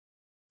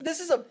This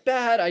is a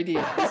bad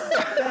idea. This is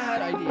a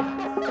bad idea.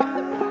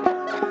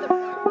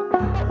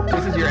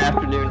 This is your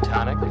afternoon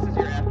tonic. This is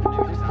your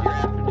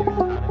afternoon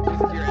tonic. This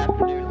is your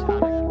afternoon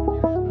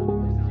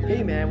tonic.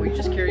 Hey man, will you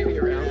just carry me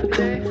around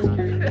today?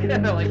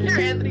 Like, here,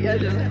 Anthony, I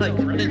just like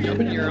running jump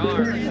into your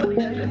arms.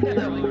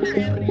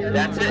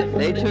 That's it.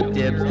 They took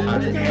dibs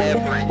on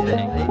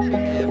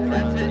everything.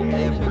 That's it.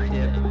 They took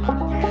dibs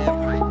on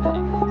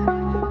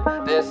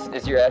everything. This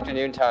is your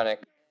afternoon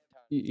tonic.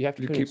 You have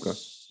to put keep in going.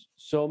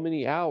 so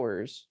many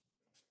hours,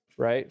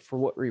 right? For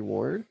what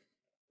reward?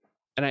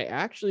 And I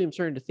actually am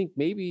starting to think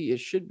maybe it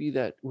should be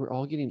that we're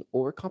all getting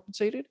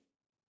overcompensated.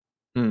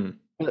 Hmm.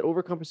 That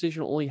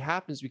overcompensation only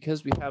happens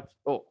because we have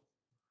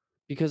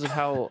because of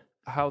how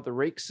the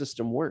rake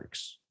system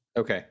works,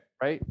 Okay.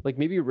 right? Like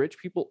maybe rich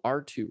people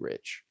are too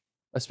rich,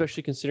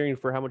 especially considering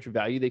for how much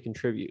value they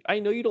contribute. I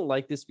know you don't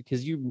like this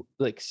because you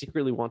like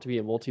secretly want to be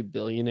a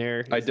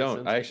multi-billionaire. I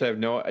don't. I actually have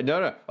no.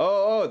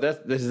 Oh,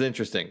 this is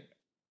interesting.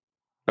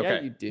 Yeah,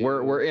 Okay, you do.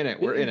 we're in it.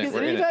 We're in it.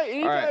 We're in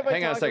it. All right,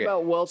 hang on a second.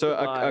 So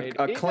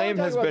a claim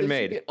has been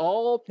made.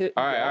 All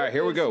right.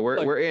 Here we go.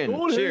 We're in.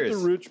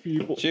 Cheers. The rich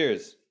people.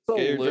 Cheers.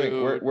 Get your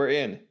drink. We're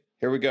in.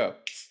 Here we go.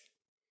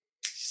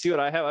 See what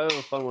I have? I have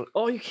a fun one.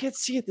 Oh, you can't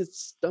see it.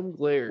 It's dumb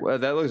glare. Well,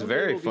 that looks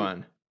very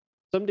fun.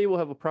 Someday we'll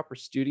have a proper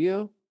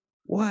studio.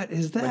 What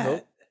is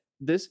that?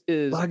 This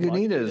is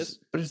Lagunitas,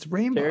 but it's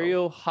rainbow.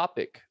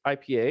 Stereohopic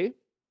IPA.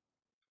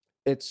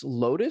 It's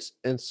Lotus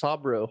and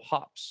Sabro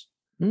hops.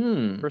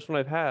 First one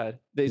I've had.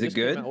 They is it just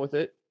good? came out with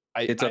it.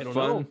 It's a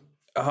fun.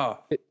 Oh,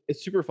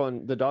 it's super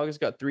fun. The dog has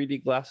got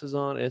 3D glasses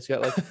on, and it's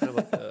got like kind of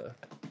like a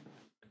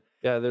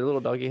their little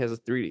doggy has a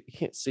 3D. You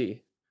can't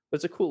see, but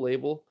it's a cool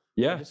label.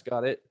 yeah. I just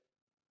got it.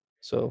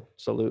 So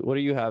salute. What are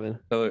you having?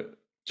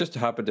 Just a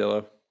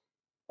hopadillo.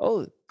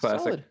 Oh,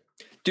 Classic. solid.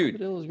 Dude.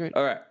 Hopadillo's great.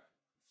 All right.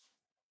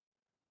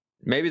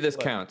 Maybe this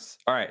counts.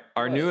 All right.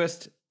 Our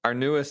newest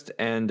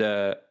and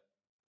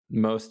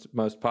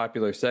most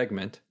popular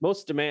segment.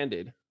 Most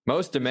demanded.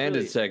 Most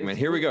demanded segment.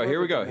 Here we go.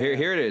 Here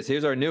it is.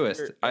 Here's our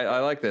newest. I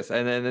like this,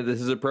 and then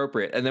this is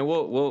appropriate. And then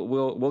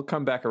we'll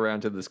come back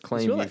around to this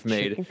claim you've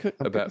made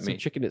about me.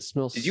 Chicken. It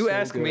smells. Did you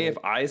ask me if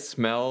I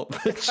smell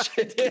the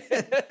chicken?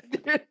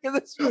 Dude,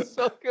 this smells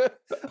so good.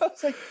 I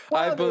was like, wow,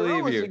 I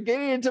believe you.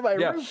 Getting into my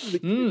room from the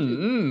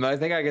kitchen. I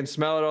think I can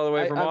smell it all the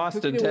way from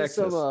Austin,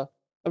 Texas.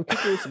 I'm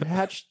cooking with some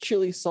hatch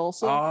chili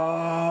salsa.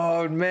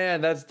 Oh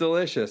man, that's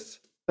delicious.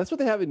 That's what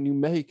they have in New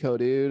Mexico,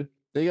 dude.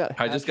 They got.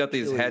 I just got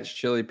these Hatch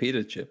chili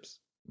pita chips.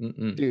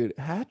 Dude,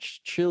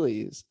 Hatch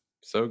chilies.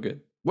 So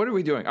good. What are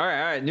we doing? All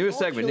right. Newest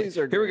segment.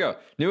 Here we go.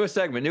 Newest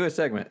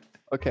segment.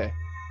 Okay.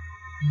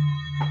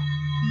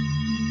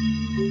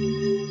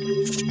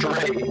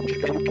 Strange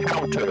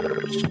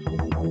encounters.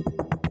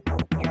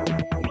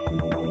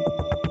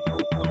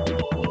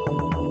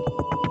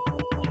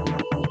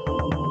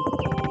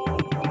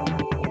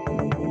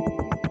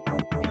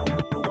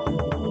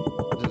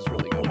 This is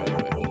really good, by the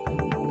way.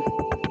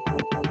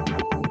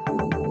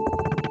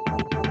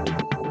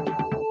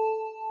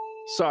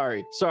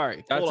 Sorry.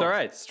 That's all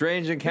right.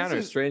 Strange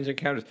encounters.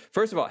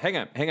 First of all, hang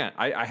on.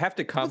 I have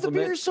to compliment. But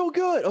the beer's so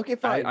good. Okay,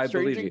 fine. I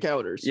Strange believe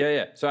encounters.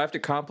 Yeah. So I have to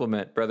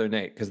compliment Brother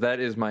Nate because that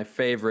is my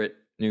favorite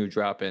new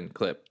drop-in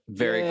clip.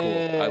 Very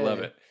cool. I love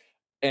it.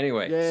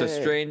 Anyway, so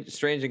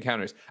strange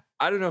encounters.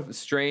 I don't know if it's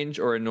strange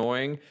or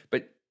annoying,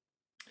 but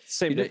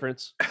same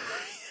difference.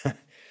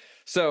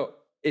 So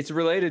it's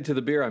related to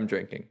the beer I'm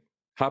drinking,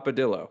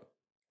 Hopadillo.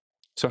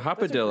 So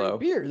Hopadillo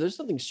beer. There's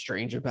nothing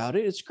strange about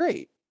it. It's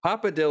great.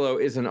 Hopadillo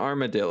is an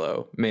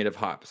armadillo made of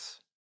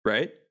hops,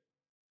 right?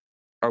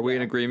 Are we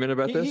in agreement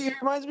about this? He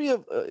reminds me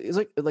of it's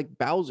like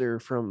Bowser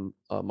from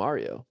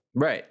Mario.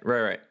 Right.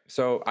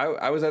 So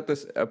I was at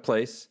this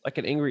place, like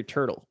an angry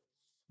turtle.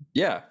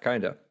 Yeah,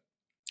 kind of.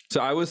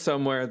 So I was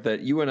somewhere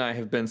that you and I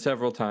have been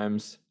several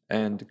times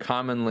and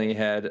commonly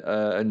had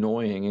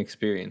annoying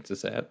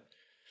experiences at.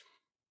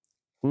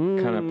 Kind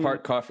of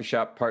part coffee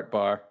shop, part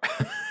bar.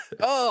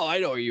 Oh, I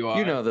know where you are.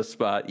 You know the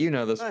spot. I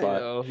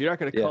know. You're not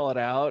going to call it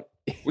out.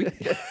 We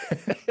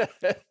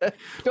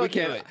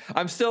can't.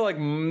 I'm still like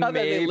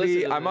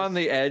maybe I'm on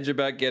the edge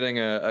about getting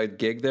a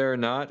gig there or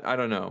not. I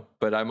don't know,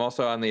 but I'm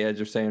also on the edge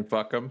of saying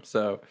fuck them.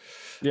 So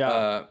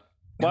yeah,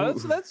 well,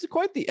 that's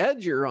quite the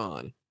edge you're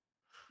on.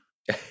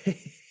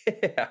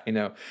 Yeah, I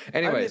know.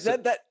 Anyway, I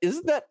mean, that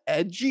isn't that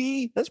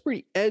edgy. That's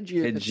pretty edgy.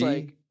 Edgy. It's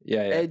like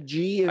yeah.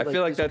 Edgy. I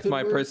feel like that's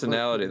my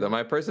personality, though.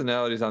 My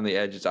personality's on the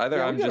edge. It's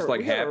either I'm just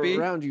like happy.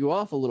 Round you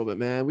off a little bit,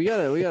 man. We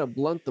gotta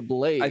blunt the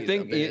blade. I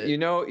think you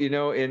know,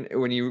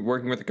 when you're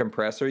working with a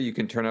compressor, you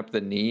can turn up the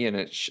knee and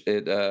it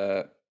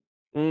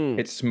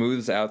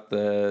smooths out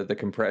the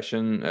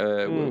compression.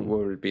 What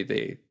would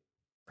be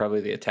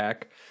probably the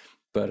attack,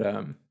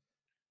 but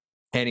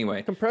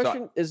anyway,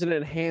 compression is an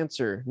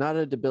enhancer, not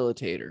a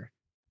debilitator.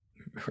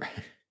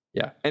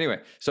 Yeah.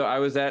 Anyway, so I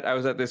was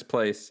at this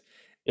place.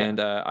 Yeah.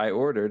 And I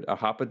ordered a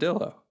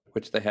Hopadillo,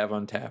 which they have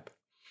on tap.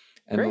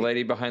 And the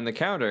lady behind the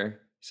counter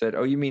said,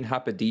 "Oh, you mean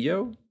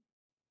Hopadillo?"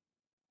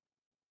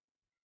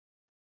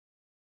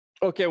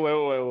 Okay,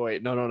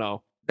 wait.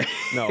 No.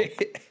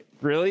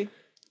 Really?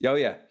 Oh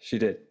yeah, she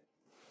did.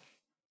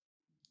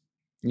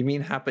 You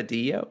mean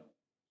Hapadillo?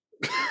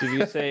 Did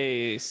you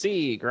say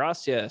 "Sí,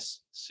 gracias,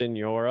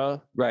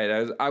 señora"?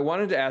 Right. I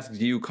wanted to ask,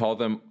 do you call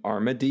them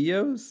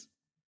armadillos?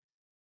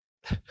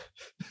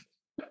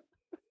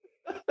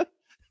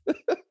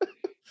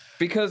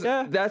 Because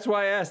that's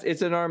why I asked.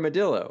 It's an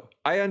armadillo.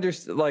 I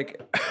understand.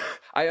 Like,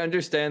 I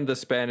understand the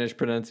Spanish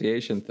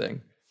pronunciation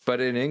thing, but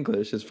in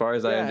English, as far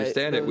as I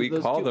understand it, we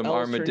call them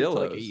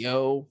armadillos. Like a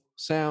yo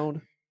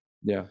sound.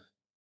 Yeah.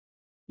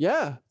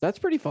 Yeah, that's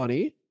pretty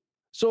funny.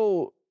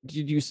 So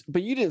did you?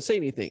 But you didn't say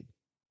anything.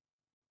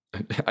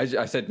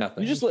 I said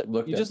nothing. You just let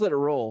it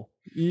roll.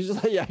 You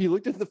just you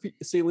looked at the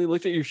ceiling,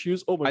 looked at your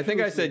shoes. Oh my! I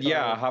think I said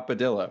a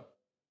hopadillo.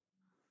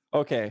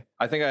 Okay.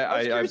 I think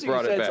I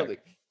brought it back. Something.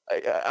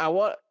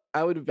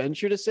 I would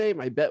venture to say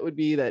my bet would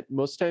be that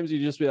most times you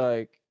just be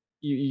like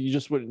you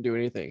just wouldn't do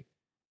anything.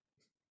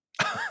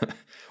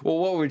 Well,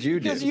 what would you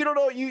do? Because you don't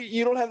know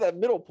you don't have that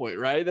middle point,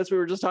 right? That's what we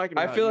were just talking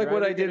about. I feel like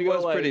what I did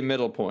was pretty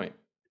middle point.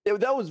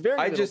 That was very.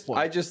 I just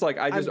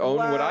own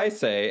what I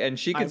say, and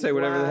she can say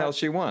whatever the hell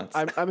she wants.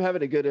 I'm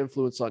having a good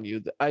influence on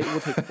you. I will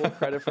take full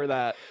credit for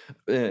that.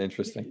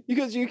 Interesting.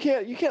 Because you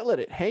can't let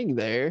it hang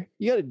there.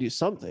 You got to do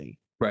something.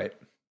 Right.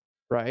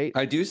 Right.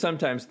 I do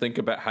sometimes think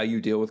about how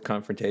you deal with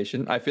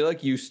confrontation. I feel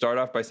like you start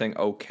off by saying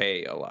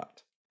 "okay" a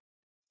lot.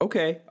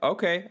 Okay.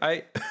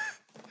 I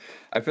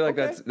feel like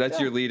that's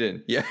your lead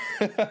in. Yeah.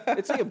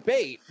 It's like a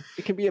bait.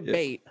 It can be a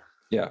bait.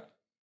 Yeah.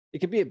 It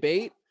can be a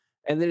bait,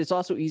 and then it's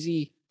also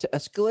easy to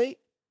escalate.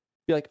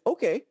 Be like,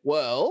 okay,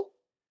 well,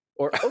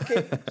 or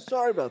okay,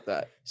 sorry about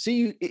that.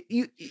 See,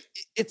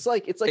 it's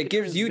like it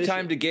gives you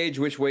time to gauge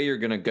which way you're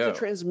gonna go. It's a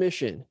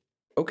transmission.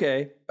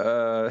 Okay.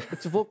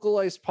 It's a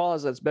vocalized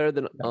pause that's better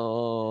than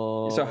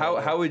So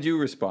how would you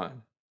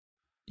respond?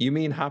 You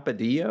mean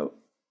Hapadillo?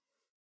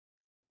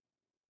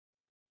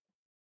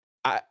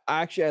 I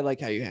like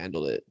how you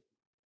handled it.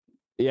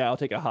 Yeah, I'll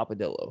take a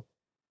Hopadillo.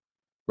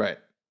 Right.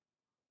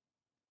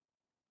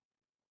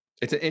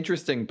 It's an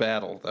interesting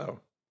battle, though.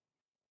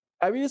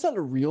 I mean, it's not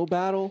a real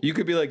battle. You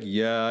could be like,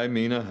 yeah, I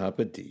mean a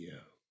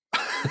Hapadillo.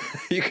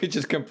 You could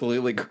just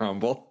completely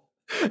crumble.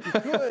 You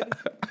could.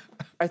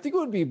 I think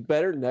what would be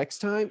better next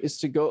time is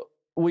to go.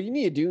 What you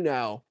need to do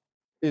now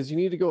is you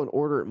need to go and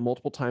order it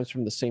multiple times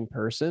from the same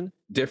person.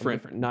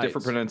 Different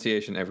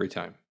pronunciation every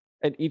time.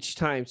 And each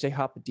time say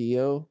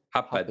Hapadillo.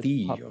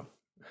 Hapadillo.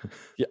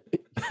 Yeah.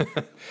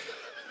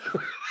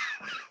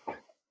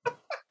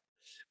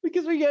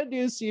 Because what you gotta do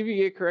is see if you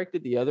get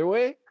corrected the other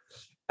way,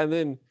 and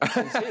then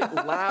say it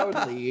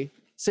loudly.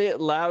 Say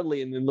it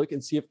loudly, and then look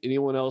and see if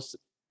anyone else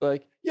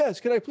like. Yes,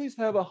 can I please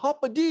have a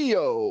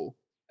Hapadillo?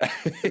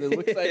 And then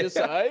look side to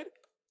side.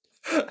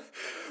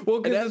 Well,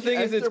 because the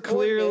thing is, it's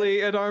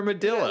clearly an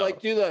armadillo. Yeah,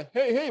 like do the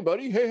hey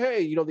buddy,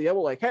 hey, you know, the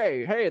elbow, like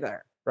hey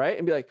there, right?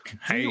 And be like,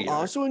 do you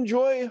also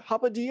enjoy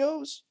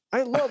Hapadillos?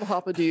 I love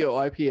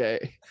Hapadillo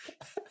IPA.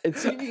 And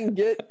see if you can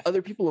get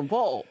other people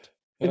involved.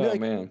 And be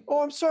like, man.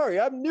 Oh, I'm sorry,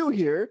 I'm new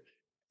here.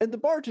 And the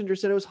bartender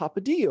said it was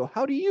Hapadillo.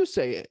 How do you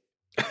say it?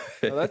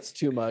 Oh, that's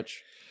too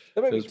much.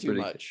 That might be too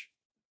much.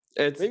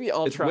 Maybe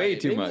I'll try it.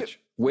 It's way too much.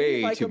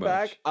 Way too much.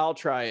 Back, I'll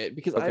try it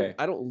because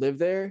I don't live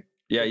there.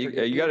 Yeah,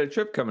 you got a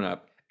trip coming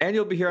up. And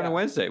you'll be here on a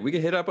Wednesday. We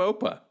can hit up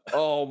Opa.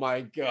 Oh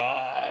my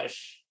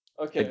gosh.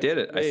 Okay. I did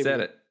it. Maybe. I said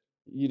it.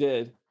 You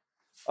did.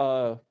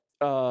 I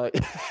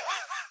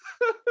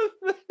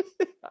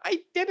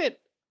did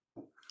it.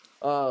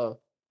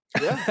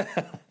 Yeah.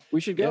 We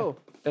should go.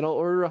 And I'll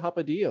order a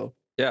Hapadillo.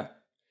 Yeah.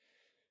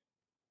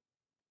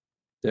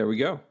 There we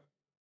go.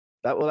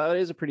 That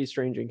is a pretty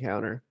strange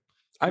encounter.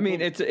 I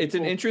mean, it's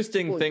an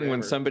interesting thing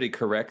when somebody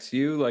corrects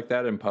you like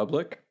that in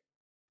public.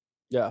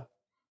 Yeah.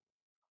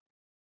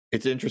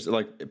 It's interesting,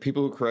 like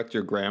people who correct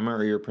your grammar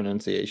or your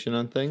pronunciation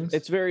on things.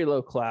 It's very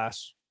low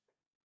class.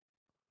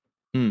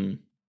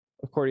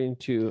 According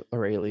to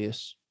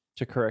Aurelius,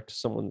 to correct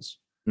someone's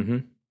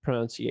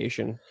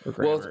pronunciation or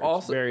grammar. Well, it's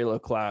also very low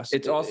class.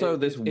 It's also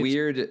this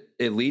weird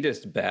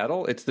elitist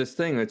battle. It's this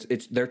thing.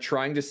 It's they're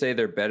trying to say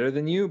they're better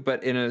than you,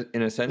 but in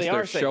a sense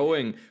they're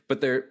showing.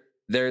 But they're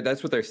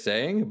that's what they're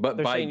saying. But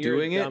by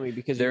doing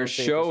it, they're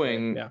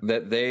showing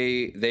that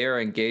they are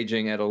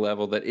engaging at a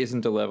level that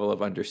isn't a level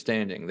of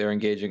understanding. They're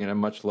engaging at a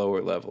much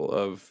lower level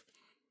of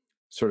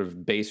sort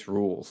of base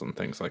rules and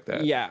things like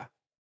that. Yeah.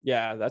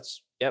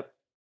 That's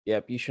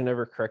Yep, you should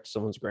never correct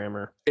someone's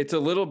grammar. It's a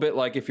little bit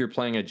like if you're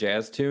playing a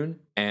jazz tune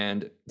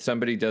and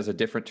somebody does a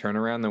different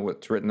turnaround than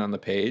what's written on the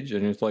page,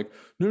 and it's like,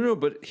 no,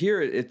 but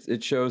here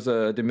it shows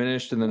a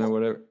diminished and then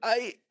whatever.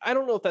 I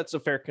don't know if that's a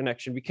fair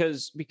connection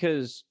because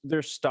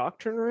there's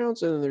stock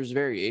turnarounds and then there's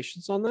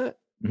variations on that.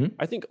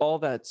 I think all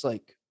that's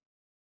like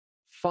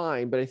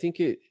fine, but I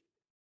think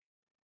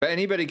But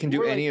anybody can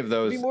do any of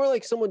those. It'd be more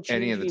like someone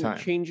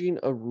changing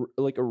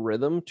a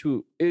rhythm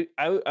to it.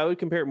 I would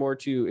compare it more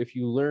to if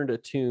you learned a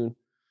tune.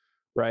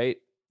 Right.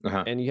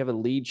 And you have a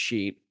lead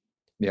sheet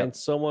and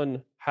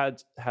someone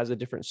has a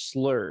different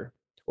slur,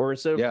 or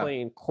instead of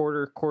playing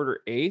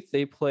quarter eighth,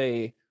 they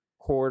play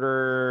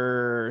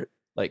quarter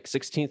like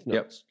 16th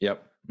notes.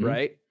 Yep.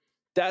 Right.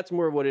 that's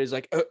more of what it is.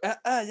 Like,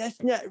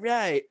 that's not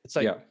right. It's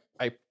like,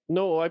 I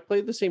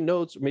played the same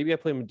notes. Maybe I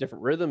play them in a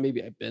different rhythm.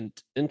 Maybe I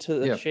bent into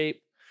the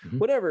shape.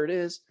 Whatever it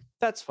is,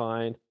 that's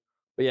fine.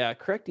 But yeah,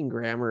 correcting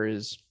grammar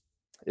is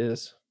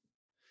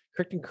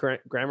correcting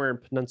grammar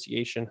and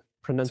pronunciation.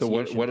 So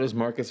what does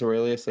Marcus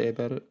Aurelius say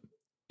about it?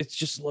 It's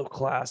just low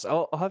class.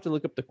 I'll have to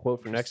look up the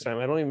quote for next time.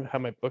 I don't even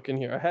have my book in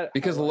here.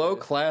 Because low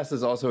class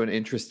is also an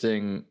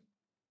interesting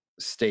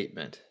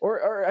statement.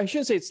 Or I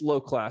shouldn't say it's low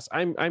class.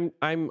 I'm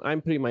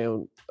putting my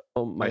own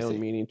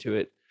meaning to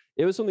it.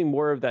 It was something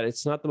more of that.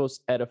 It's not the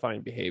most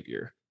edifying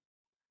behavior.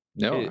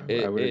 No,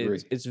 I would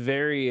agree. It's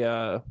very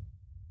I'm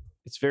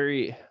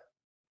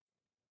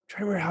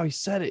trying to remember how he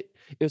said it.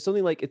 It was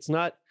something like it's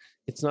not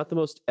the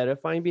most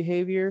edifying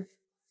behavior,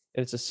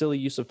 and it's a silly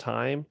use of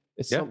time.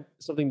 It's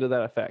something to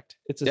that effect.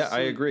 It's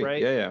I agree.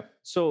 Right? Yeah.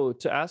 So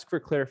to ask for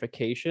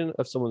clarification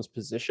of someone's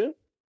position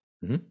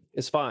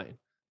is fine.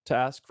 To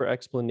ask for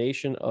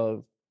explanation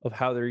of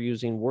how they're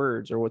using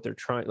words or what they're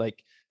trying,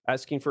 like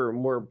asking for a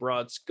more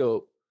broad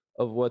scope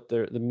of what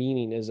the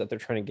meaning is that they're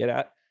trying to get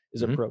at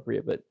is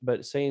appropriate.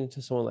 But saying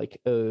to someone like,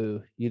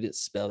 "Oh, you didn't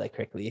spell that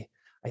correctly.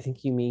 I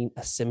think you mean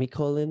a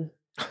semicolon,"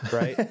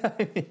 right?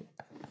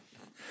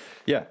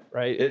 Yeah.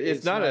 Right.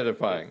 It's not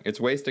edifying.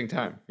 It's wasting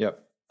time.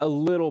 Yep. A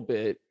little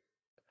bit.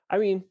 I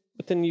mean,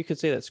 but then you could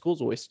say that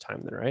school's a waste of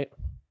time then, right?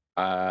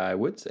 I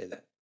would say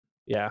that.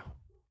 Yeah.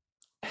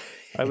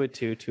 I would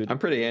too. I'm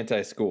pretty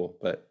anti-school,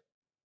 but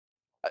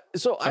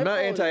I'm not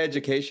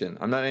anti-education.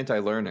 I'm not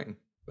anti-learning,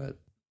 but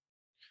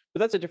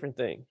that's a different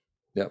thing.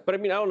 Yeah. But I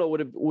mean, I don't know.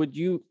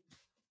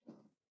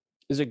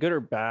 Is it good or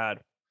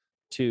bad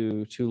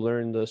to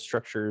learn the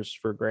structures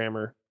for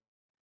grammar?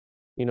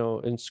 You know,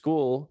 in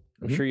school,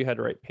 I'm sure you had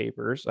to write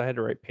papers. I had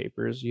to write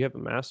papers. You have a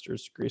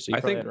master's degree, so you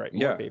probably had to write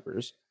more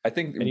papers. I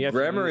think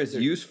grammar is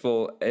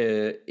useful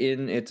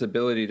in its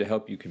ability to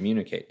help you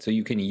communicate. So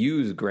you can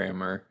use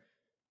grammar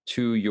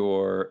to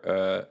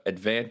your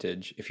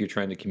advantage if you're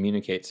trying to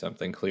communicate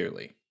something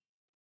clearly.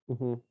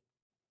 But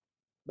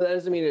that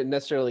doesn't mean it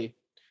necessarily.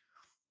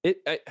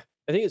 I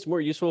think it's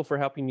more useful for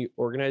helping you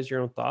organize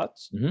your own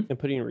thoughts and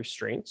putting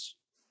restraints.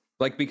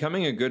 Like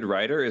becoming a good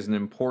writer is an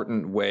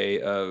important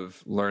way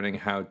of learning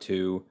how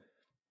to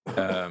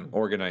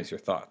organize your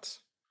thoughts.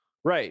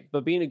 Right.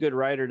 But being a good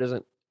writer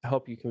doesn't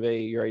help you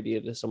convey your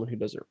idea to someone who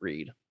doesn't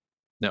read.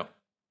 No,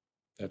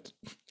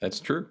 that's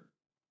true.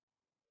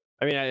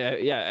 I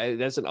mean,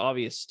 that's an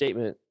obvious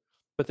statement,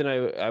 but then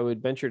I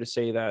would venture to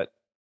say that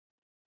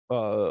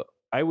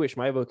I wish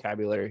my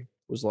vocabulary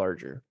was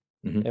larger.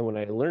 And when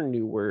I learn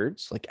new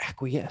words like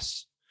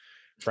acquiesce,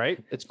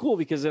 right? It's cool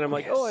because then I'm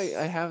like, oh,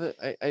 I have it.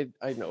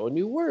 I know a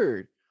new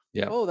word.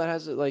 Yeah. Oh, that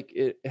has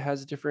it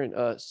has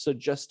different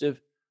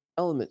suggestive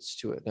elements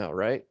to it now,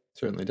 right?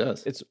 Certainly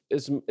does.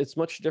 It's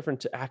much different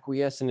to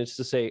acquiesce and it's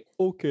to say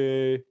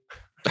okay.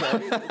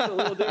 Right? It's a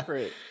little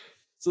different.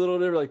 It's a little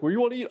different. Like, where you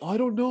want to eat? I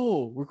don't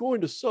know. We're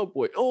going to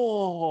Subway.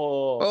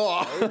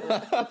 Oh.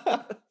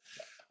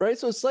 Right.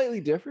 So it's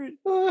slightly different.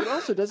 It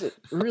also doesn't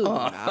really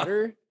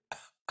matter.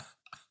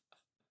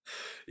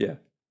 Yeah.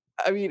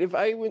 I mean, if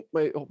I went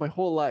my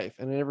whole life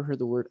and I never heard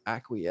the word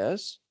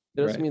acquiesce,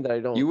 it doesn't mean that I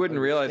don't. You wouldn't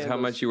realize how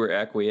much you were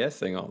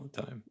acquiescing all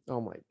the time.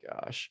 Oh my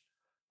gosh.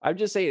 I'm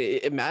just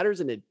saying it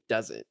matters and it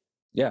doesn't.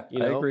 Yeah,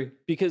 I agree.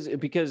 Because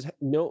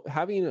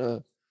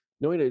knowing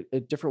a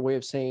different way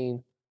of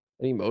saying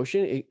an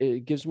emotion,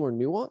 it gives more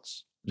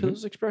nuance to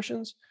those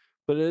expressions,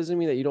 but it doesn't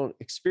mean that you don't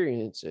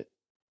experience it.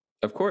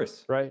 Of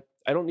course. Right?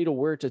 I don't need a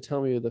word to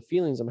tell me the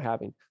feelings I'm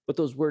having, but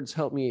those words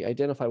help me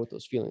identify what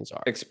those feelings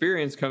are.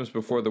 Experience comes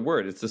before the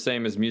word. It's the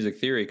same as music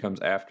theory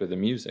comes after the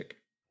music.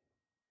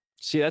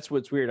 See, that's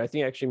what's weird. I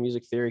think actually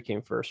music theory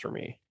came first for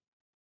me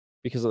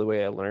because of the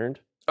way I learned.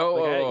 I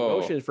had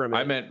emotions from it.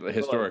 I meant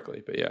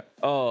historically, but yeah.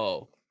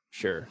 Oh,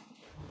 sure.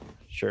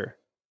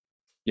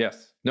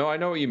 Yes. No, I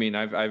know what you mean.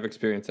 I've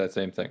experienced that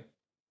same thing.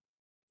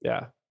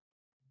 Yeah.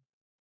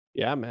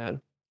 Yeah,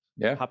 man.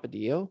 Yeah.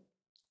 Papadillo.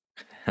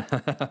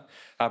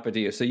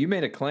 Papadillo. So you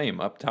made a claim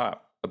up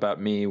top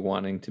about me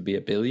wanting to be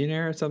a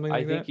billionaire or something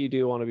like that? I think you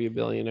do want to be a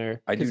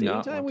billionaire. I do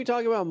not. Anytime we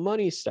talk about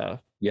money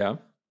stuff. Yeah.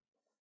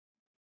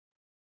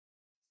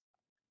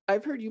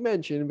 I've heard you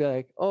mention and be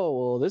like, oh,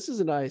 well, this is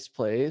a nice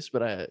place,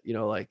 but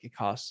it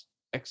costs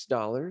X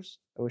dollars.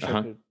 I wish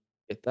I could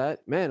get that.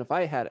 Man, if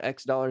I had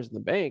X dollars in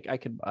the bank, I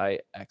could buy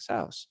X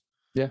house.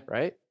 Yeah.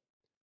 Right.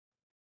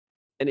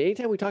 And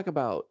anytime we talk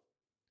about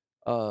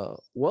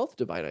wealth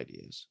divide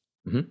ideas,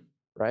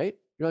 right?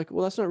 You're like,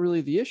 well, that's not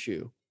really the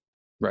issue.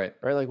 Right.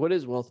 Right. Like, what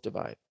is wealth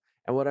divide?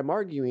 And what I'm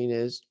arguing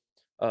is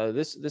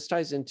this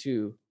ties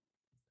into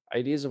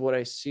ideas of what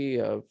I see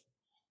of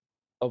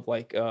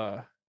like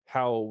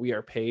how we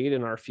are paid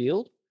in our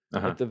field,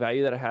 like the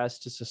value that it has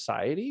to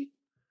society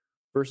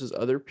versus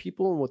other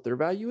people and what their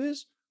value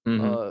is.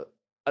 I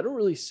don't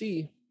really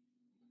see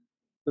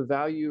the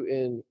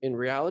value in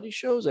reality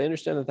shows. I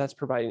understand that that's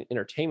providing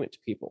entertainment to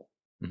people,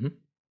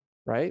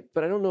 right?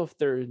 But I don't know if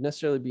they're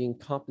necessarily being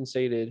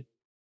compensated.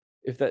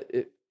 If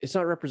it's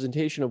not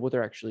representation of what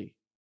they're actually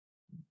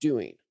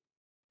doing,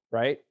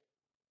 right?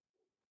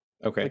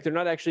 Okay. Like they're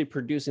not actually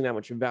producing that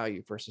much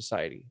value for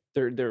society.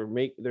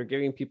 They're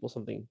giving people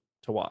something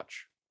to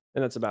watch,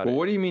 and that's about it.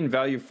 What do you mean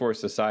value for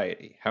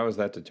society? How is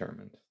that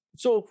determined?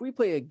 So if we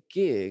play a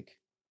gig,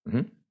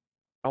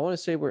 I want to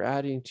say we're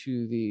adding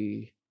to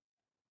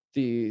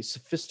the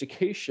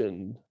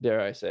sophistication,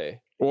 dare I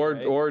say,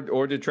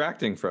 or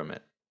detracting from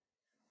it.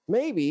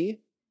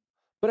 Maybe,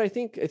 but I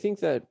think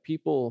that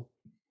people.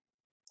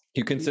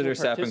 You consider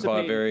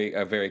Sappenclaw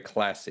a very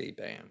classy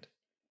band.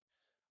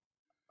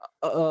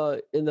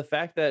 In the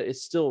fact that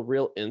it's still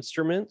real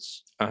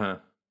instruments on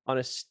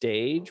a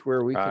stage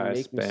where we can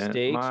make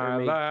mistakes or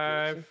make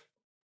life.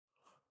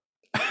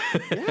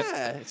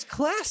 Yeah, it's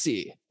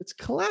classy. It's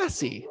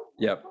classy.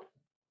 Yep.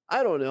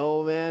 I don't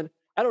know, man.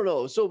 I don't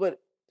know. So, but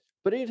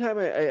anytime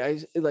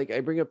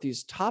I bring up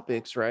these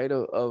topics, right,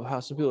 of how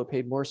some people are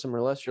paid more, some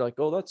are less, you're like,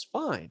 oh, that's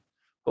fine.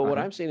 But what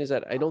I'm saying is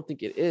that I don't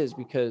think it is,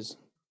 because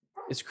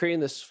it's creating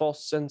this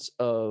false sense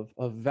of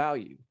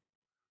value,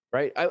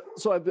 right? I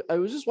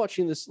was just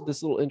watching this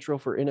little intro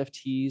for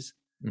NFTs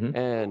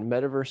and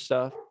metaverse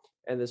stuff,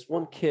 and this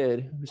one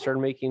kid who started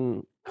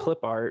making clip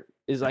art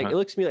is like, it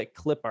looks to me like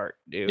clip art,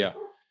 dude. Yeah.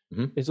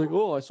 It's like,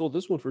 oh, I sold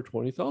this one for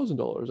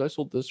 $20,000. I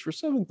sold this for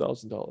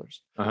 $7,000.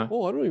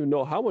 Oh, I don't even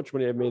know how much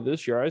money I made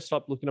this year. I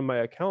stopped looking at my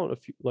account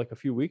a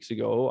few weeks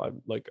ago.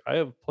 I'm like, I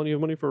have plenty of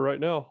money for right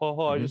now.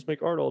 I just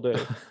make art all day.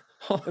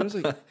 And I was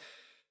like,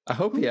 I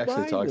hope he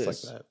actually talks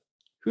like that.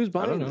 Who's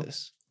buying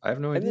this? I have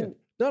no idea. And then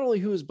not only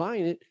who is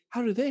buying it,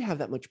 how do they have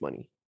that much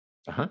money?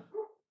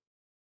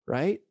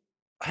 Right?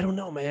 I don't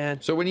know,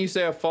 man. So when you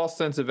say a false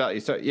sense of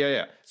value, so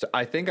yeah. So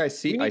I think I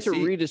see. I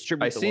see.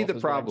 Redistribute. I see the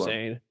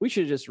problem. We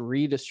should just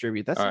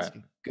redistribute. That's a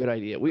good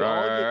idea. We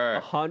all get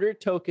 100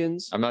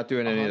 tokens. I'm not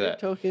doing any of that.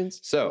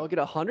 Tokens. So I'll get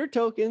 100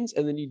 tokens,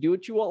 and then you do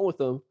what you want with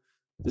them.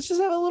 Let's just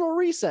have a little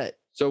reset.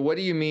 So what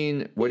do you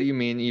mean? What do you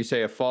mean? You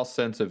say a false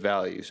sense of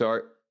value.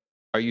 So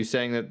are you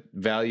saying that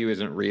value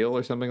isn't real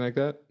or something like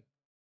that?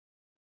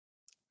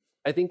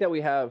 I think that we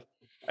have.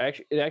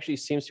 It actually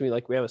seems to me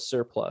like we have a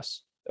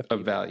surplus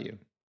of value.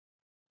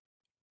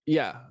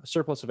 Yeah, a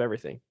surplus of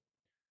everything.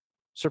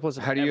 Surplus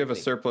of How do you have a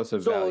surplus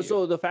of value?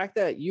 So the fact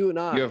that you and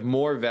I, you have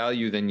more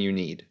value than you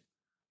need.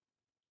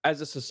 As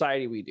a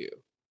society, we do,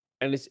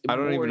 and it's. I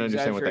don't even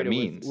understand what that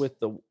means. With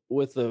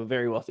the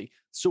very wealthy,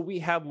 so we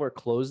have more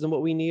clothes than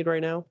what we need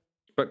right now.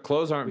 But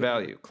clothes aren't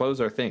value.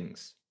 Clothes are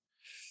things.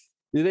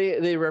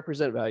 They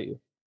represent value.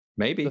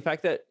 Maybe the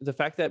fact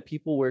that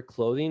people wear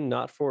clothing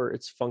not for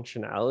its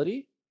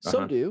functionality.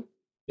 Some do.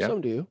 Yeah.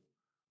 Some do.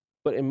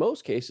 But in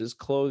most cases,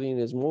 clothing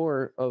is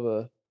more of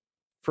a,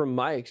 from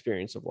my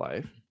experience of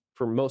life,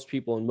 for most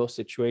people in most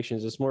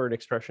situations, it's more an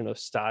expression of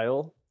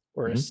style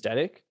or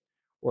aesthetic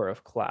or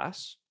of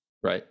class.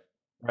 Right.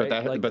 But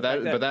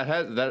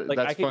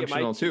that's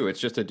functional too. It's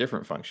just a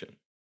different function.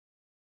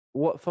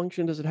 What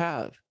function does it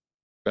have?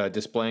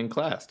 Displaying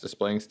class,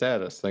 displaying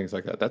status, things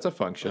like that. That's a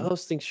function.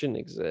 Those things shouldn't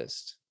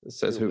exist.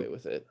 Says who?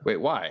 With it. Wait,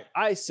 why?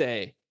 I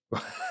say.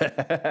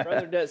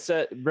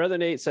 Brother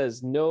Nate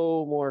says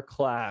no more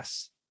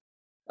class.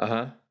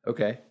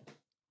 Okay.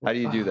 How do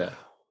you do that?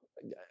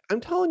 I'm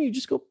telling you,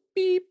 just go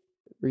beep,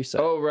 reset.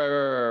 Oh,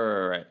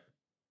 right.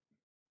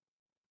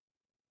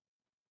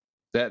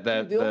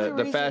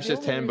 The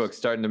fascist handbook's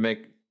starting to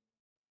make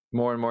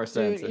more and more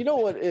sense. Dude, you know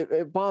what?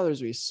 It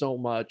bothers me so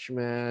much,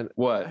 man.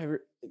 What? I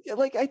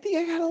think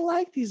I gotta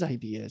like these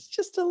ideas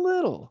just a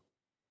little.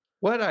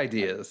 What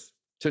ideas?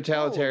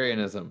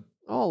 Totalitarianism.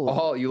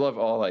 All you love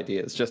all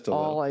ideas, just a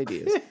little. All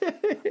ideas.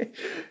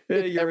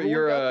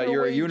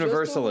 You're a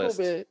universalist.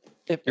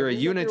 You're a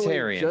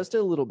Unitarian. Just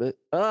a little bit.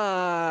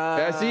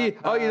 I see.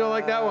 Oh, you don't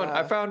like that one.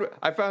 I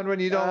found one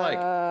you don't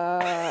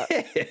like.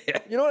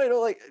 You know what I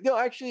don't like? No,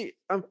 actually,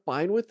 I'm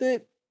fine with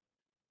it.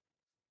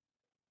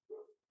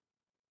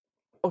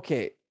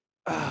 Okay.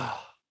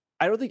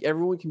 I don't think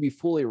everyone can be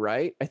fully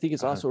right. I think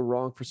it's also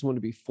wrong for someone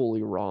to be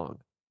fully wrong.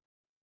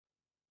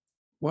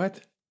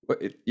 What?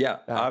 Yeah,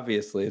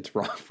 obviously it's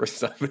wrong for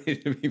somebody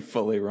to be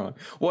fully wrong.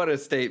 What a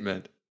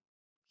statement.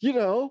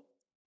 No,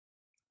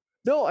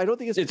 I don't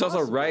think it's possible.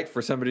 Also right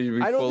for somebody to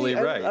be fully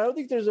right. I don't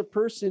think there's a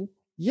person.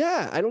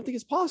 Yeah, I don't think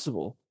it's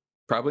possible.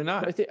 Probably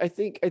not. I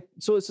think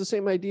so. It's the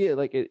same idea.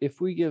 Like if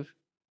we give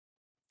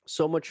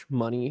so much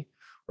money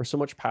or so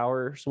much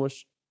power, so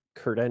much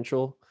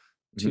credential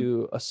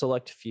to a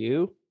select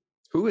few.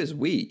 Who is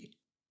we?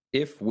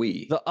 If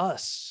we. The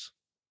us.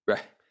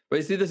 Right. But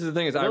you see, this is the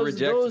thing is I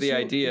reject the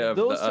idea of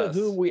the us. Those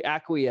to whom we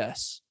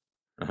acquiesce.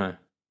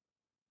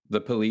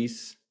 The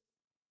police.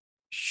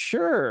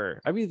 Sure.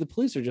 I mean, the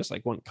police are just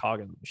like one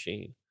cog in the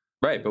machine.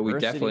 Right, but we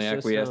definitely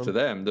acquiesce to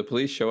them. The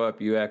police show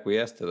up, you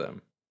acquiesce to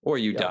them. Or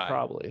you die.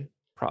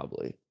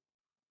 Probably.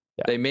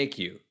 Yeah. They make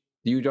you.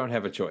 You don't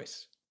have a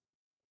choice.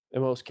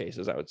 In most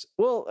cases, I would say.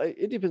 Well,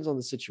 it depends on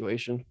the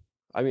situation.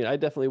 I mean, I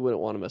definitely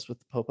wouldn't want to mess with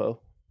the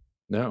popo.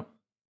 No.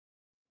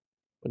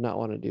 Would not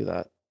want to do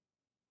that.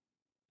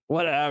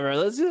 Whatever.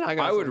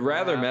 I would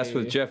rather mess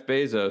with Jeff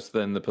Bezos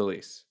than the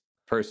police,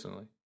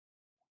 personally.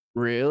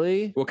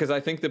 Really? Well, because I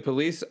think the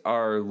police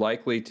are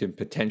likely to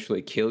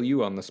potentially kill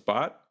you on the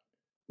spot.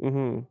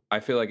 I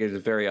feel like it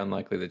is very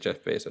unlikely that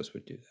Jeff Bezos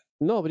would do that.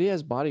 No, but he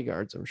has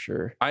bodyguards, I'm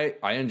sure. I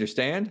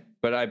understand,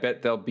 but I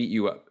bet they'll beat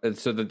you up. And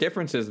so the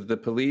difference is the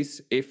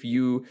police,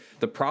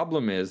 the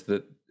problem is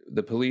that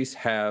the police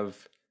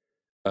have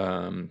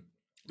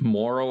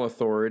moral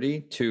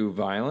authority to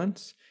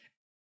violence,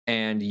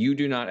 and you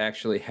do not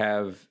actually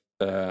have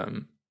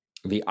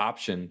the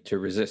option to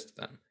resist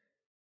them.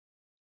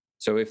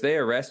 So if they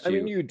arrest you... I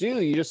mean, you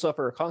do. You just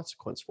suffer a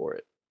consequence for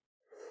it.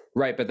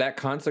 Right, but that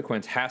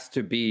consequence has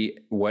to be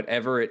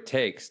whatever it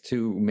takes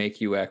to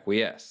make you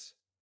acquiesce.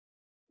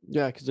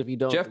 Yeah, because if you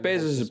don't... Jeff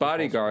Bezos'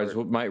 bodyguards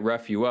might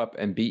rough you up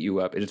and beat you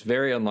up. It's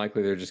very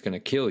unlikely they're just going to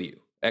kill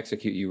you,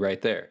 execute you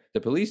right there.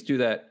 The police do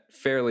that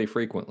fairly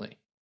frequently.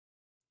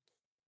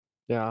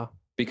 Yeah.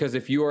 Because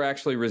if you are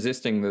actually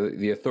resisting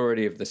the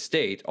authority of the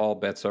state, all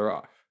bets are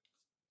off.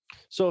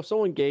 So if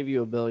someone gave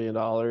you $1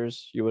 billion,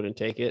 you wouldn't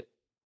take it?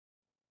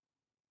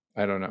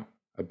 I don't know.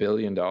 $1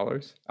 billion?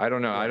 I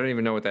don't know. I don't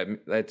even know what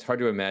it's hard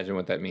to imagine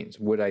what that means.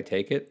 Would I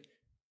take it?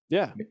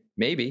 Yeah.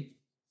 Maybe.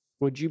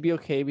 Would you be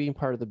okay being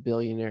part of the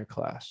billionaire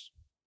class?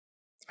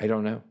 I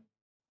don't know.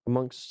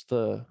 Amongst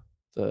the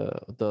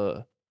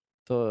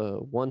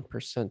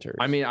 1%ers.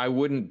 I mean, I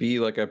wouldn't be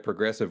like a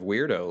progressive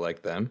weirdo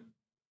like them.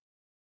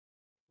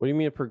 What do you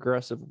mean a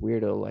progressive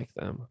weirdo like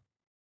them?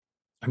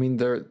 I mean,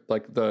 they're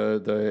like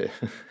the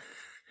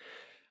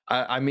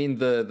I mean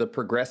the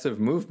progressive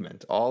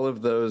movement. All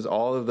of those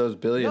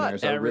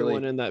billionaires not are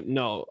really in that.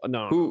 No.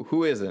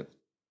 Who isn't?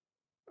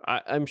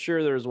 I'm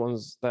sure there's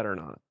ones that are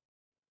not,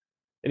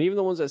 and even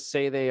the ones that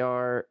say they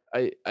are,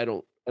 I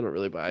don't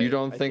really buy it. You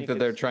don't think that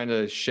they're trying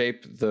to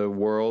shape the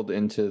world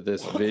into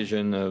this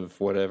vision of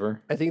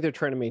whatever? I think they're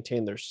trying to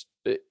maintain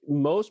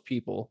most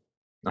people.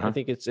 I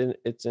think it's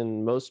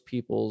in most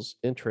people's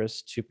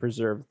interest to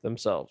preserve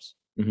themselves.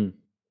 Mm-hmm.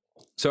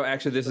 So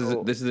actually, this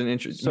is an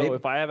interest. So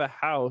if I have a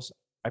house,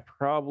 I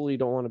probably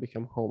don't want to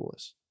become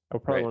homeless. I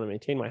probably want to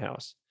maintain my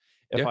house.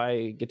 If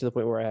I get to the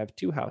point where I have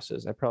 2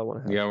 houses, I probably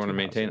want to have. I want to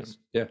maintain them.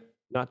 Yeah,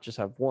 not just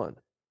have one.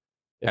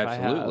 If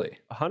absolutely.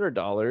 I have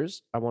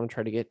 $100, I want to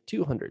try to get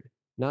 200,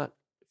 not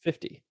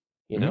 50.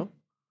 You know.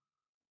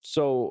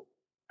 So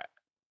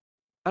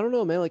I don't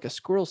know, man. Like a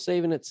squirrel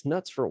saving its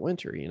nuts for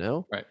winter. You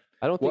know. Right.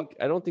 I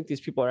don't think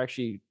these people are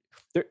actually.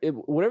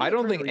 I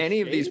don't think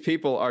any of these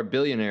people are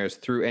billionaires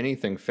through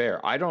anything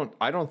fair. I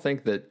don't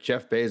think that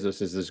Jeff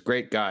Bezos is this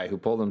great guy who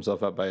pulled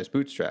himself up by his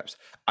bootstraps.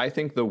 I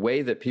think the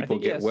way that people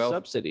get wealth,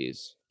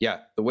 subsidies. Yeah,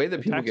 the way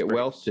that people get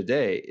wealth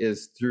today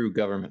is through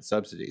government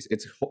subsidies.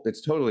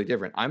 It's totally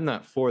different. I'm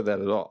not for that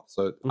at all.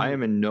 So I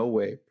am in no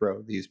way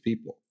pro these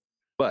people.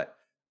 But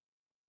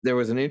there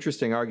was an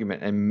interesting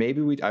argument, and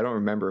maybe I don't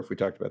remember if we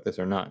talked about this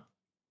or not.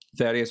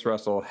 Thaddeus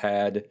Russell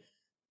had.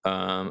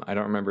 I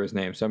don't remember his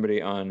name.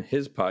 Somebody on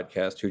his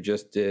podcast who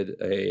just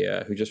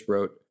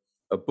wrote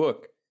a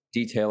book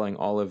detailing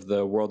all of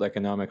the World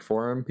Economic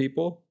Forum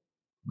people,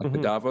 like the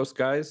Davos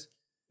guys.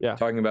 Yeah,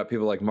 talking about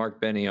people like Mark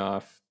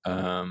Benioff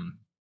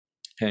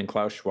and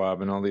Klaus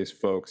Schwab and all these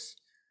folks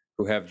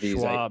who have these.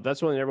 Schwab,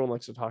 that's one everyone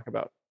likes to talk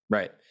about.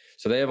 Right.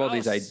 So they have all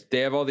these.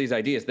 They have all these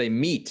ideas. They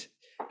meet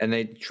and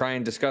they try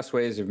and discuss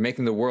ways of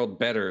making the world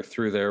better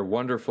through their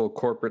wonderful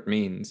corporate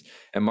means.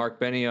 And Mark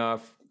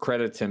Benioff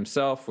credits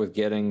himself with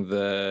getting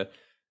the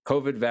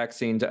COVID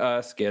vaccine to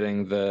us,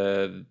 getting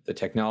the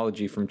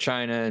technology from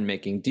China and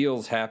making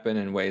deals happen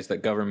in ways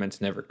that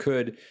governments never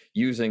could,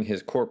 using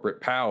his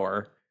corporate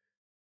power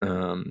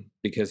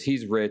because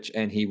he's rich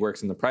and he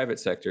works in the private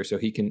sector. So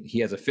he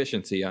has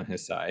efficiency on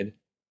his side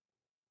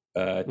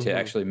to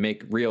actually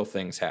make real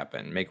things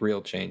happen, make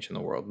real change in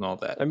the world and all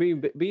that. I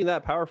mean, being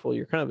that powerful,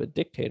 you're kind of a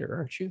dictator,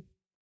 aren't you?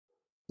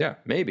 Yeah,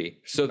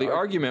 maybe. So the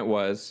argument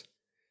was,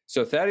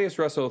 so Thaddeus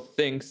Russell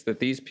thinks that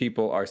these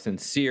people are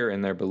sincere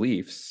in their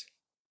beliefs,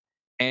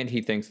 and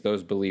he thinks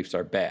those beliefs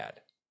are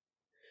bad.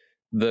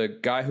 The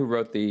guy who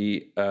wrote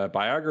the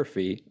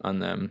biography on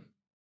them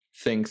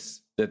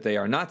thinks that they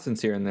are not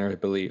sincere in their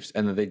beliefs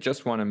and that they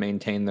just want to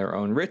maintain their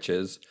own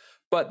riches,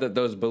 but that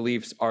those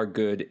beliefs are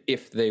good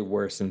if they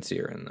were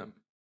sincere in them.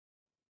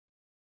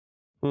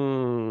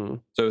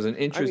 So it was an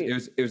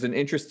it was an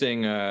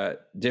interesting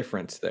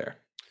difference there.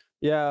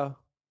 Yeah.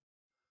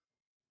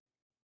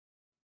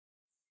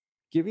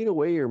 Giving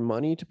away your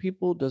money to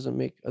people doesn't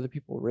make other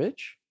people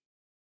rich,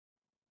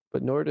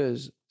 but nor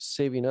does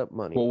saving up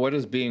money. Well, what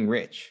is being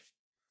rich?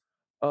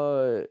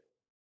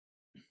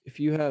 If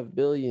you have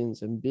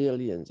billions and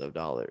billions of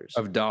dollars.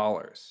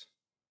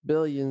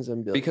 Billions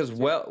and billions. Because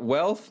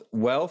wealth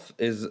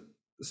is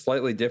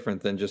slightly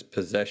different than just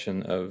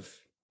possession of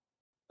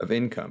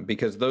income,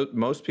 because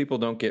most people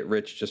don't get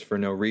rich just for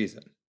no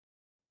reason.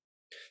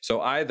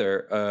 So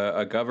either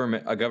a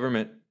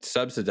government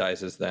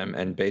subsidizes them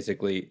and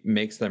basically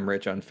makes them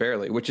rich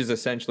unfairly, which is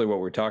essentially what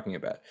we're talking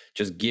about,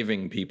 just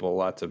giving people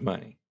lots of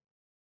money.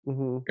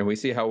 And we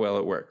see how well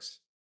it works.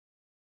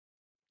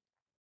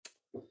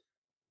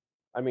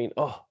 I mean,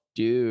 oh,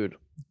 dude.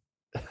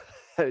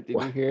 Did you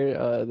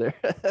hear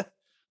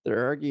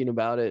they're arguing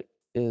about it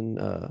in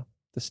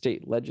the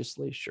state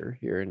legislature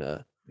here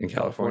in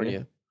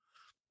California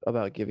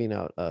about giving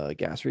out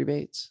gas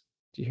rebates?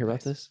 Do you hear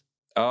about this?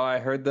 Oh, I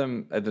heard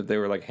them that they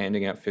were like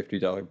handing out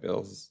 $50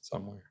 bills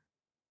somewhere.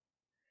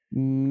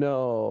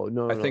 No.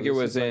 I think it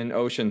was in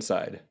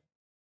Oceanside.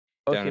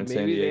 Okay,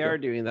 maybe they are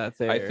doing that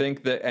there. I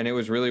think that, and it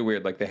was really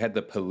weird. Like they had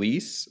the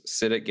police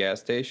sit at gas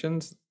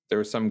stations. There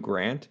was some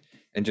grant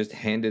and just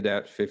handed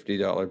out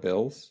 $50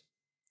 bills.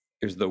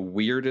 It was the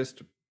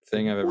weirdest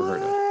thing I've ever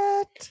heard of.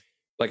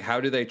 Like,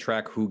 how do they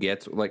track who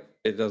gets? Like,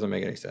 it doesn't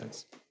make any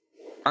sense.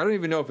 I don't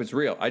even know if it's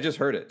real. I just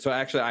heard it. So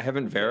actually, I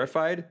haven't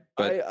verified.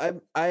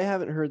 But I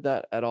haven't heard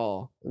that at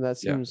all, and that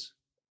seems.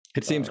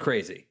 It seems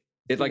crazy.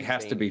 It like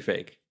has to be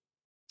fake.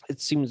 It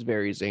seems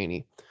very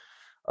zany.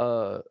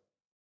 No,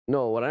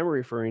 what I'm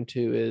referring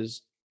to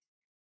is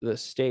the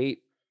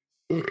state,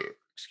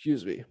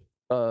 excuse me,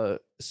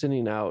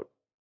 sending out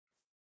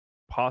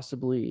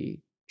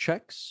possibly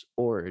checks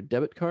or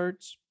debit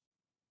cards.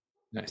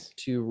 Nice.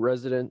 To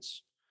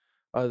residents.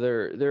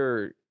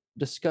 They're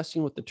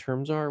discussing what the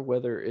terms are,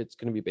 whether it's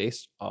going to be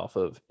based off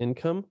of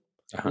income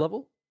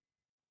level,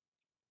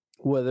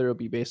 whether it'll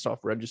be based off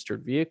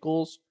registered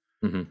vehicles.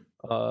 And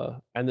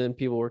then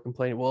people were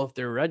complaining, well, if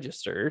they're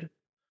registered,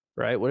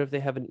 right? What if they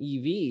have an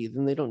EV?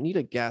 Then they don't need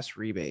a gas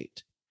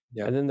rebate.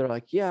 Yeah. And then they're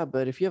like, yeah,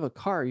 but if you have a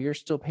car, you're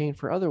still paying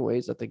for other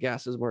ways that the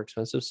gas is more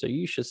expensive. So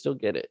you should still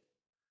get it,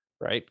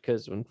 right?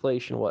 Because of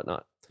inflation and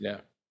whatnot.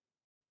 Yeah.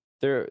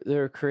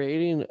 They're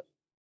creating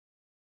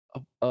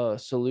a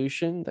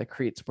solution that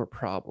creates more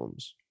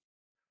problems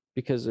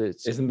because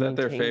isn't that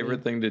their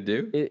favorite thing to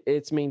do?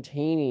 It's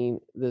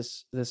maintaining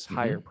this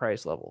higher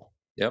price level.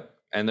 Yep.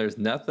 And there's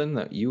nothing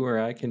that you or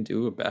I can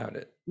do about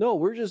it. No,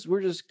 we're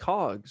just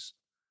cogs.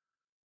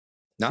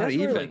 Not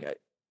even.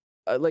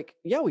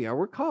 Yeah, we are.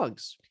 We're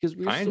cogs because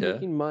we're still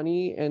making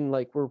money and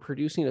like we're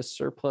producing a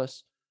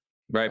surplus.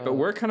 Right, but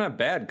we're kind of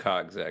bad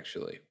cogs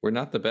actually. We're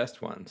not the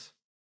best ones.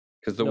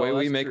 Because the way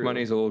we make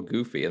money is a little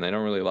goofy and they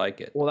don't really like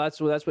it. Well, that's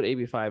what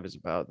AB5 is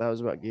about. That was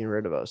about getting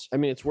rid of us. I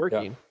mean, it's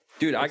working. Yeah.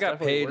 Dude, I got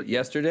paid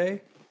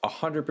yesterday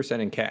 100%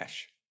 in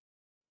cash.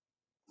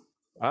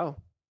 Wow.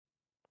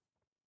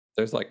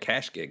 There's like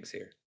cash gigs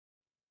here.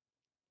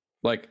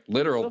 Like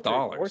literal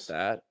dollars.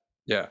 That.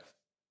 Yeah.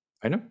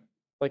 I know.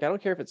 Like, I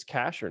don't care if it's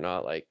cash or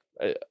not. Like,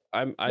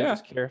 I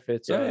just care if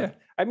it's... Yeah.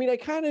 I mean, I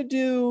kind of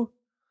do.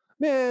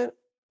 Man.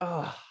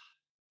 Oh,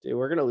 dude,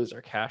 we're going to lose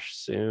our cash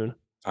soon.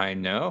 I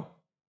know.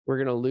 We're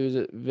going to lose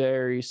it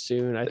very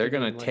soon. They're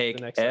going to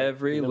take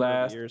every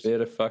last bit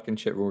of fucking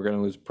shit. We're going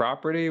to lose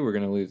property. We're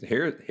going to lose...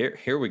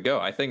 Here we go.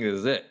 I think this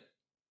is it.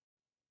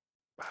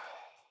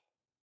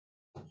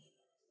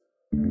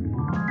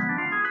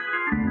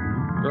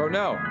 Oh,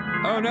 no.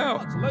 Oh, no.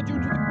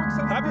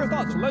 Have your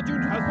thoughts led you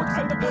into the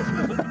quicksand.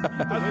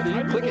 Did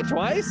you click it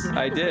twice?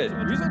 I did.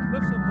 Reason?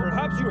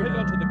 Perhaps you hit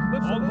onto the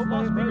cliffs of this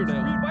lost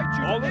fingernail. We invite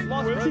you to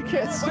lost you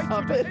can't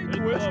stop it.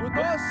 With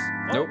us.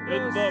 Nope.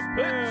 In the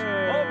pit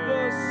of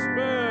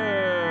despair.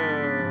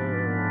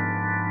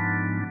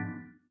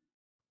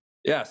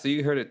 Yeah, so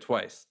you heard it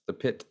twice. The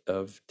pit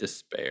of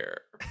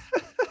despair.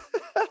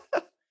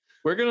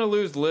 We're going to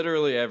lose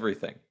literally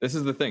everything. This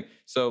is the thing.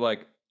 So,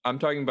 like, I'm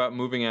talking about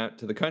moving out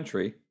to the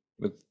country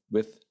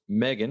with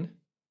Megan,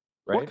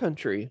 right? What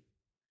country?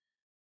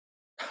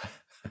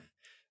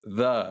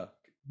 the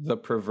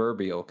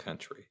proverbial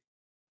country.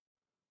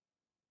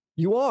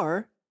 You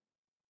are?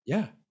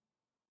 Yeah.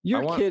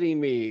 You're kidding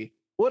me.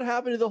 What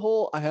happened to the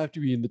whole I have to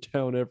be in the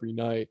town every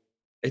night?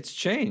 It's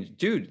changed.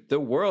 Dude, the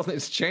world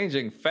is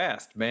changing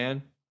fast,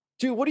 man.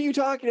 Dude, what are you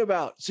talking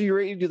about? So you're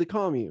ready to do the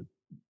commune?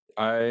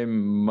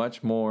 I'm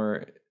much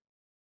more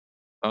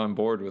on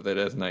board with it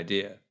as an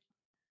idea.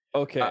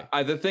 Okay.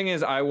 The thing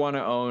is, I want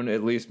to own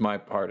at least my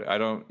part. I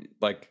don't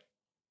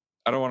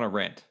want to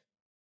rent.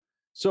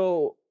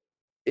 So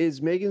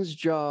is Megan's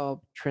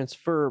job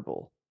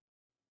transferable?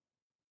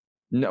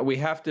 No, we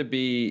have to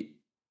be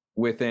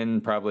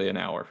within probably an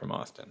hour from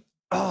Austin.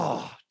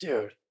 Oh,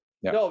 dude.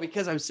 Yeah. No,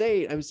 because I'm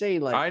saying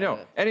like I know.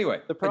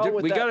 Anyway, the problem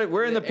with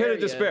we're in the pit of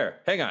despair.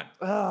 Hang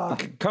on.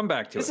 Come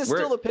back to it. This is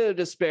still the pit of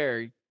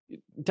despair.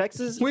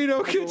 Texas, we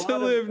don't get to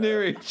live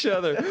near each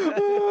other.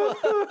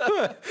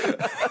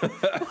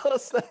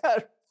 What's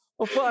that?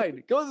 Well,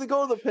 fine. Go to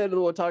the pit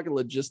and we'll talk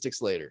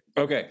logistics later.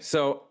 Okay,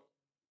 so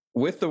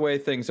with the way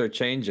things are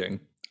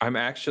changing, I'm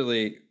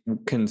actually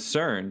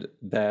concerned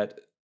that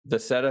the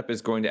setup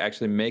is going to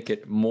actually make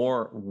it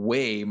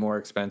way more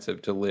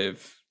expensive to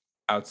live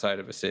outside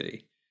of a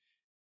city,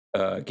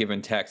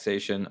 given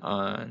taxation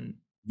on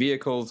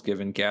vehicles,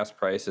 given gas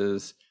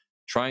prices,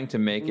 trying to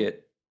make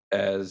it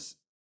as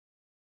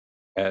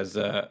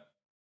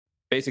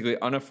basically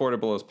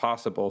unaffordable as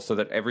possible so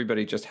that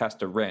everybody just has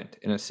to rent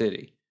in a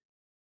city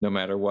no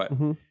matter what.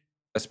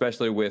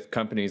 Especially with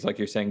companies, like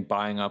you're saying,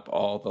 buying up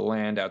all the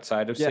land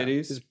outside of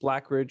cities. Is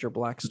Blackridge or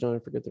Blackstone, I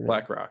forget their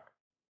name.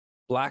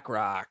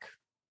 BlackRock.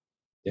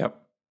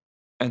 Yep.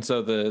 And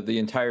so the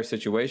entire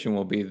situation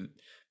will be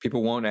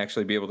people won't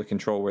actually be able to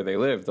control where they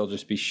live. They'll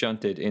just be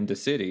shunted into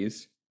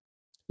cities.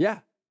 Yeah.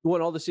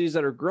 Well, all the cities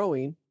that are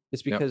growing,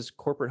 it's because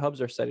corporate hubs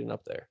are setting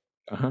up there.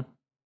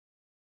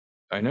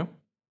 I know.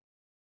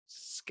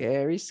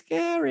 Scary.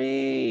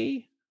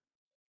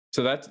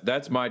 So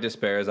that's my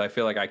despair. Is I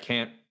feel like I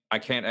can't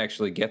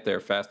actually get there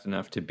fast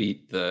enough to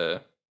beat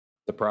the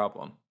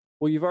problem.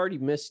 Well, you've already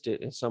missed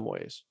it in some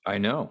ways. I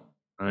know.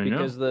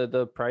 Because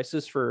the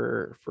prices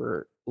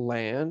for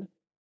land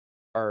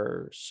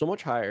are so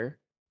much higher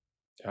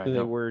than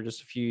they were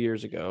just a few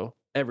years ago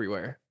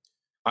everywhere.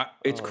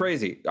 It's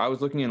crazy. I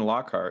was looking in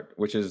Lockhart,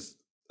 which is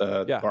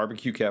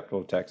barbecue capital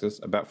of Texas,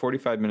 about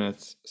 45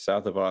 minutes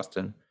south of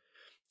Austin.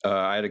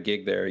 I had a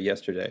gig there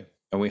yesterday,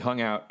 and we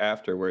hung out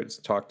afterwards,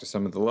 talked to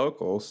some of the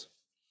locals,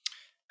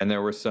 and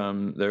there were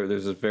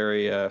there's a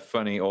very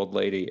funny old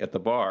lady at the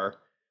bar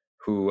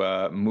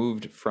who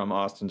moved from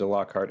Austin to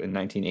Lockhart in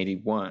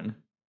 1981.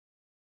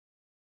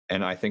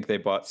 And I think they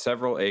bought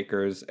several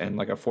acres and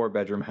like a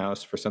 4-bedroom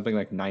house for something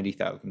like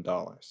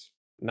 $90,000.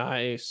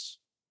 Nice.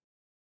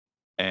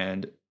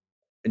 And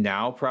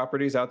now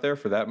properties out there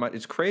for that much,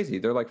 it's crazy.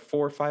 They're like $400,000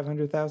 or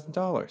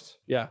 $500,000.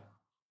 Yeah.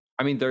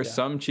 I mean, there's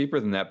some cheaper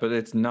than that, but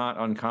it's not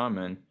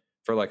uncommon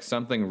for like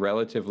something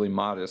relatively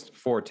modest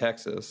for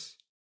Texas.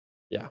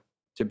 Yeah.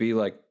 To be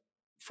like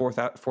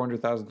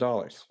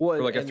 $400,000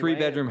 for like a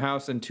 3-bedroom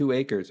house and 2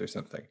 acres or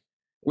something,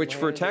 which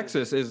for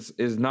Texas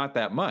is not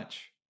that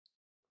much.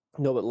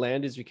 No, but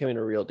land is becoming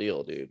a real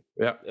deal, dude.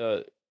 Yeah.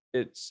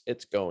 It's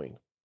going.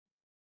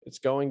 It's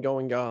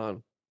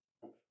gone.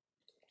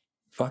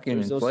 Fucking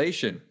there's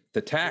inflation,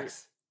 the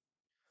tax.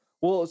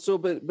 Well, so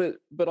but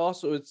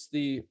also it's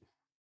the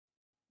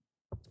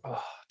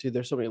dude,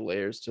 there's so many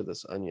layers to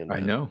this onion. Man.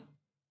 I know.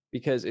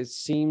 Because it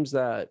seems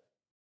that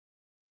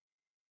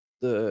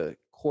the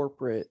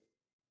corporate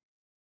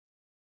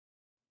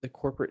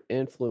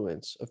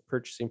influence of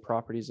purchasing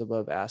properties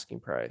above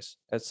asking price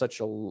at such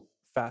a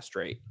fast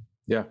rate.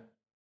 Yeah.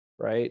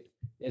 Right.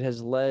 It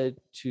has led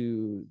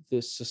to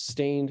this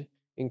sustained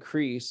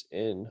increase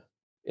in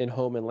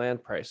home and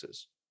land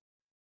prices.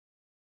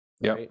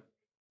 Yeah. Right?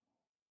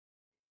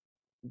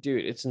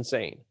 Dude, it's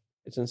insane.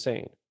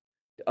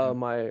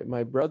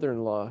 My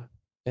brother-in-law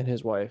and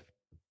his wife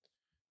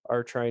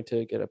are trying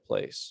to get a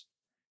place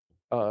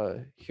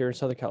here in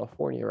Southern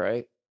California,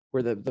 right?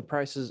 Where the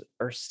prices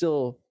are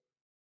still,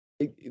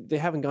 they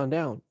haven't gone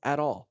down at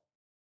all.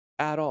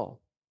 They're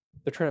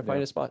trying to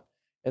find a spot.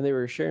 And they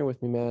were sharing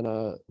with me, man,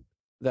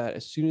 that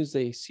as soon as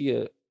they see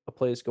a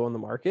place go on the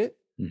market,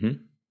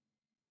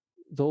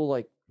 they'll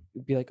like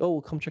be like, oh,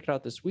 we'll come check it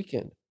out this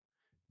weekend.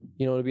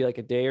 You know, it'll be like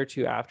a day or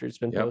two after it's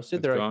been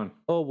posted. They're like,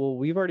 oh, well,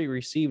 we've already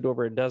received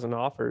over a dozen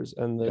offers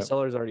and the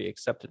seller's already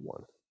accepted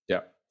one. Yeah.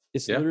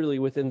 It's literally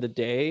within the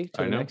day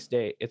to the next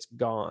day, it's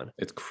gone.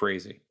 It's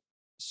crazy.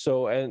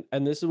 So, and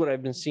this is what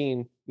I've been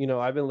seeing. You know,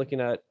 I've been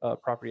looking at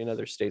property in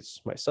other states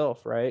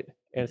myself, right?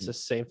 And it's the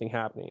same thing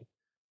happening.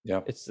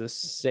 Yeah. It's the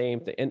same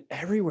thing. And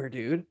everywhere,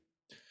 dude.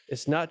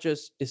 It's not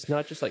just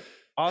like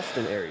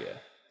Austin area.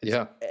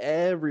 It's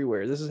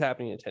everywhere. This is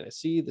happening in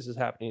Tennessee. This is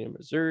happening in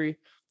Missouri.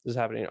 This is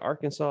happening in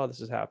Arkansas.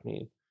 This is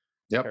happening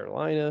in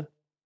Carolina.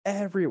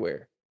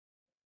 Everywhere.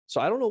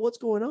 So I don't know what's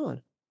going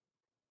on.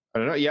 I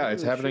don't know. Yeah,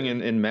 it's happening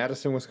in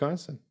Madison,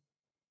 Wisconsin.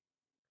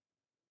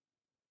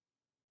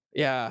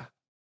 Yeah.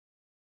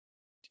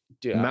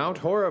 Dude, Mount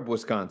Horeb,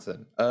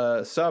 Wisconsin.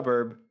 A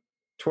suburb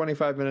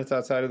 25 minutes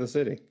outside of the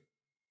city.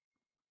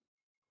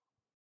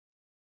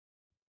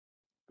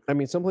 I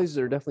mean, some places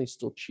are definitely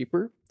still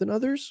cheaper than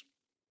others.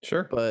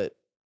 Sure. But,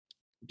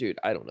 dude,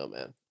 I don't know,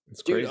 man.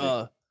 It's crazy.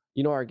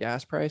 You know our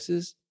gas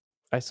prices?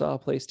 I saw a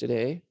place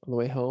today on the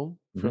way home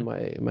from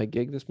my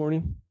gig this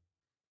morning.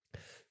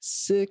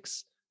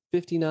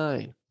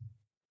 $6.59.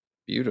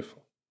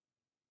 Beautiful.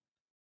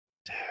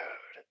 Dude.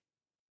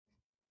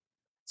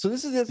 So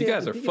this is the thing. You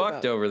guys are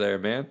fucked over there,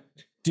 man.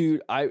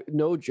 Dude,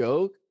 no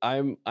joke.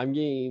 I'm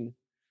getting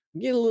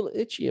a little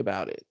itchy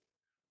about it.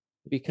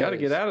 Because gotta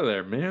get out of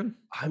there, man.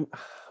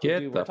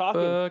 Get the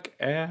fuck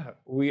out.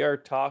 We are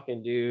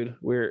talking, dude.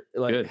 We're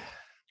like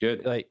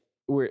good. Like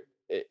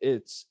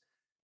it's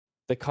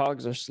the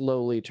cogs are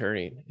slowly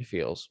turning, it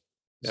feels.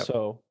 Yep.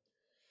 So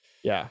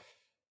yeah.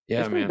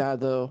 It's pretty bad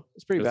though.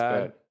 It's pretty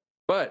bad.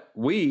 But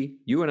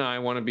you and I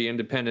want to be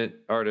independent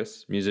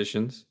artists,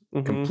 musicians,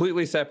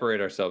 completely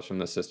separate ourselves from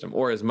the system,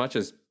 or as much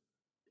as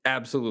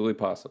absolutely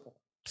possible.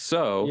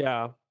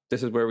 So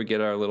this is where we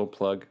get our little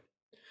plug,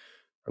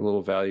 our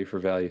little value for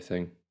value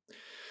thing.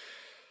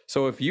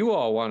 So if you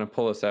all want to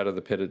pull us out of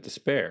the pit of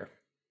despair,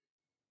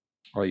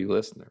 all you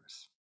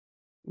listeners,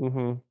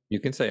 you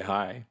can say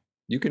hi.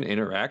 You can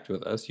interact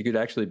with us. You could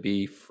actually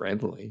be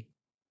friendly.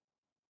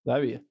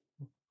 That'd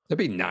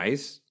be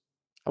nice.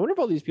 I wonder if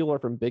all these people are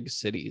from big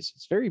cities.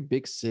 It's very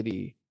big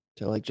city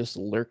to like just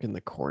lurk in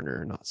the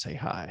corner and not say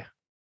hi.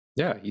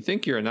 Yeah, you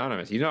think you're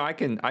anonymous. You know, I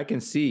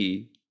can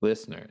see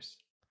listeners.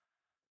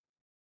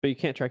 But you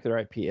can't track their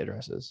IP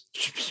addresses.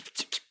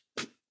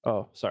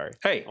 Oh, sorry.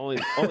 Hey. Only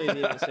the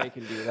NSA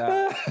can do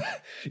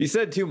that. You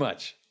said too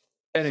much.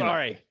 Anyway.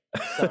 Sorry.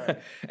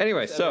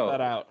 Anyway,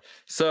 that out.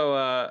 So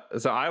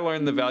I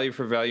learned the value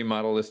for value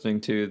model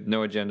listening to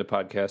No Agenda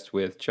podcast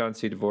with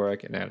Chauncey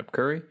Dvorak and Adam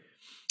Curry.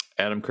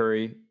 Adam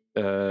Curry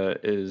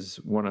is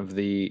one of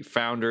the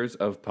founders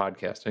of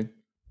podcasting.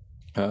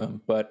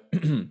 But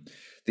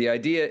the the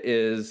idea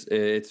is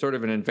it's sort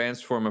of an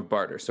advanced form of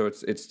barter. So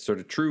it's sort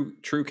of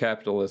true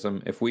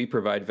capitalism. If we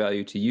provide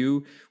value to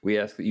you, we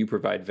ask that you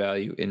provide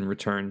value in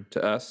return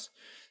to us.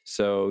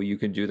 So you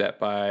can do that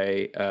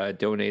by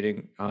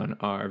donating on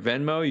our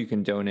Venmo. You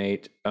can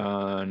donate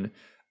on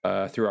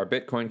through our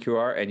Bitcoin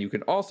QR, and you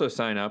can also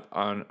sign up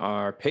on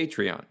our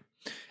Patreon.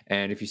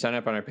 And if you sign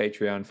up on our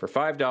Patreon for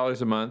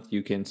 $5 a month,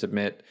 you can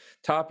submit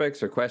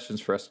topics or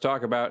questions for us to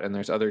talk about. And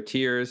there's other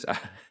tiers,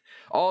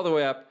 all the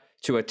way up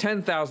to a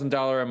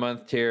 $10,000 a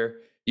month tier.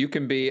 You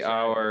can be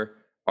our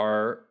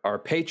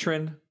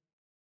patron.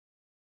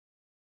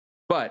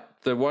 But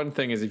the one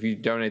thing is, if you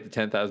donate the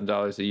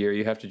 $10,000 a year,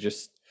 you have to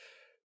just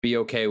be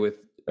okay with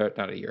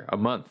not a year, a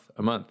month.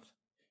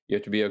 You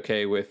have to be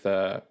okay with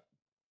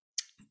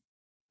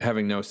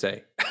having no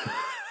say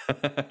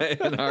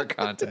in our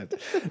content.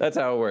 That's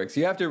how it works.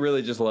 You have to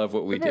really just love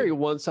what we do. Very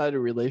one-sided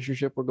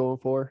relationship we're going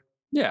for.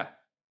 Yeah.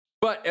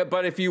 But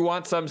if you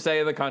want some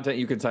say in the content,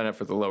 you can sign up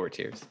for the lower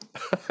tiers.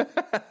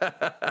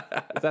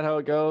 Is that how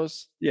it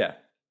goes? Yeah.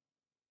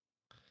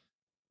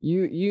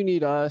 You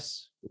need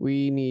us.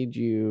 We need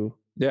you.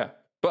 Yeah.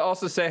 But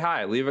also say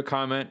hi. Leave a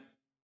comment.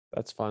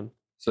 That's fun.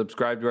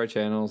 Subscribe to our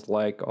channels.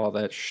 Like all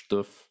that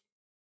stuff.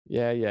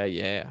 Yeah.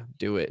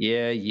 Do it.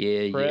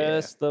 Yeah.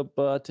 Press the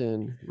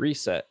button.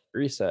 Reset.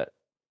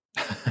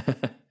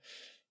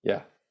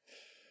 Yeah.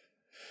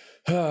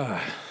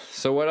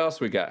 So what else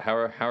we got? How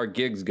are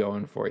gigs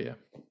going for you?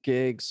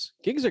 Gigs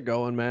are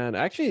going, man.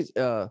 Actually,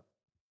 the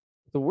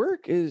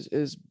work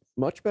is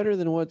much better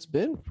than what's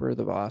been for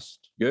the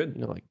last good,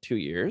 like 2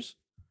 years.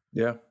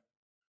 Yeah,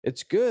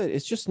 it's good.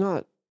 It's just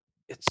not.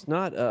 It's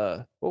not.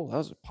 Oh, that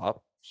was a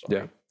pop.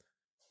 Sorry.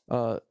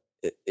 Yeah.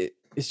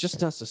 It's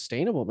just not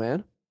sustainable,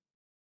 man.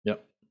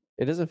 Yep.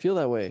 It doesn't feel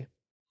that way.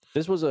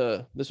 This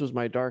was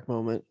my dark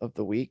moment of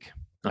the week.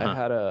 I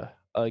had a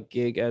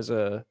gig as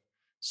a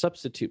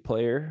substitute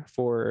player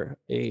for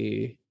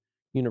a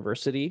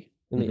university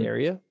in the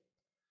area.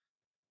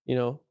 They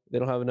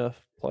don't have enough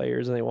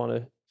players and they want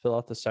to fill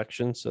out the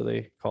section, so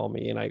they call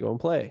me and I go and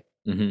play.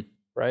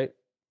 Right.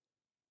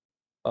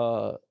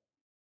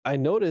 I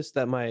noticed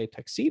that my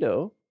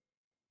tuxedo,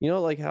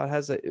 like how it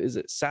has is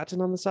it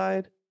satin on the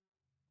side?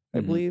 I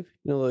believe,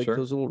 like sure.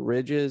 those little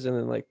ridges, and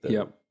then like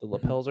the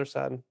lapels are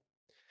satin.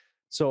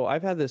 So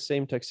I've had this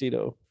same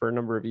tuxedo for a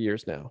number of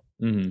years now.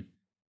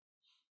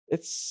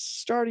 It's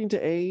starting to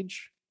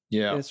age.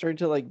 Yeah. And it's starting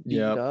to like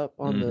beat up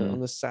on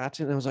the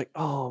satin. And I was like,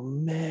 oh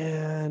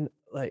man,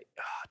 like,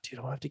 dude,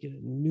 I'll have to get a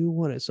new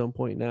one at some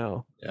point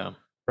now. Yeah.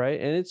 Right.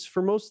 And it's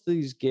for most of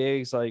these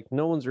gigs, like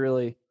no one's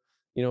really,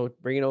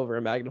 bringing over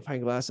a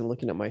magnifying glass and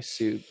looking at my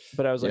suit.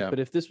 But I was like, but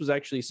if this was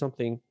actually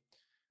something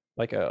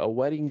like a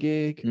wedding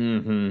gig,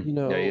 you'd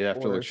have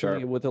to look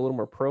sharp with a little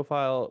more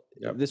profile,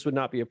 this would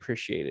not be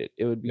appreciated.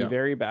 It would be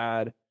very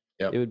bad.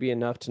 It would be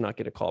enough to not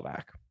get a call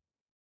back.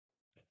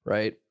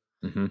 Right.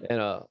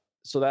 And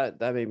so that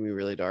made me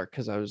really dark,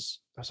 because I was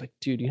like,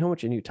 dude, you know how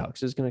much a new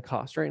tux is going to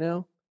cost right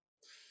now?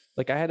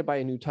 Like I had to buy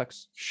a new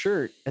tux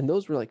shirt, and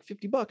those were like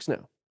 $50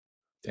 now.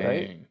 Dang.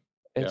 Right.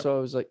 And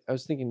so I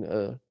was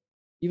thinking,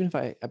 even if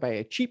I buy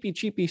a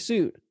cheapy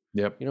suit,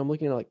 I'm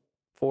looking at like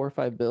 4 or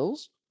 5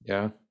 bills.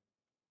 Yeah.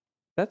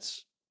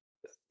 That's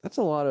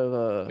a lot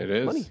of it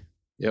is. money.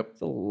 Yep.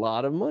 It's a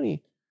lot of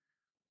money.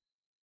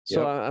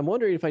 So I'm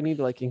wondering if I need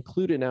to like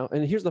include it now.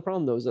 And here's the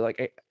problem though, is that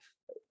like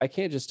I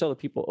can't just tell the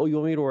people, oh, you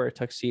want me to wear a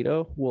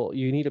tuxedo? Well,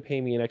 you need to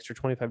pay me an extra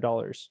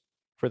 $25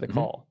 for the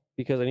call,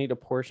 because I need a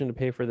portion to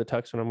pay for the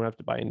tux when I'm gonna have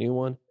to buy a new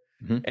one.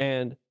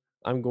 And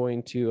I'm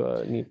going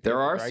to need.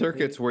 There are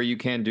circuits where you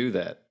can do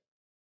that.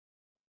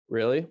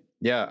 Really?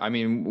 Yeah. I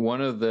mean, one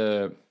of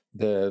the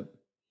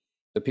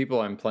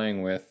people I'm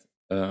playing with,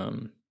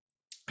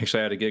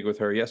 actually I had a gig with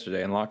her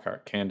yesterday in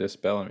Lockhart, Candace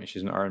Bellamy.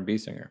 She's an R&B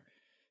singer.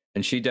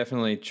 And she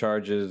definitely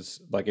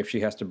charges, like if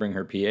she has to bring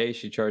her PA,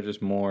 she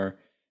charges more.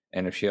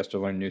 And if she has to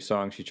learn new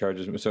songs, she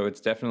charges more. So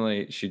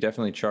she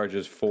definitely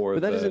charges for.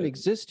 But that doesn't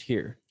exist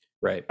here.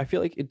 Right. I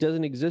feel like it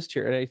doesn't exist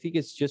here. And I think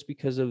it's just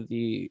because of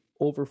the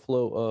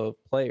overflow of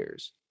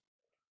players.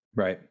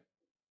 Right.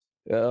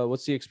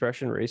 What's the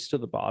expression? Race to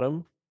the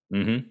bottom? I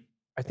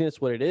think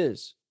that's what it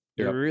is.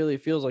 It really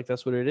feels like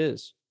that's what it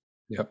is.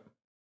 Yep.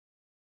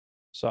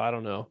 So I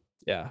don't know.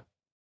 Yeah.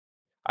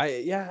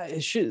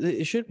 It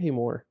should pay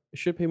more. It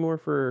should pay more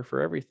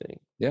for everything.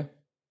 Yeah.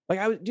 Like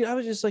I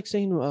was just like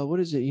saying, what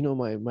is it?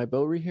 My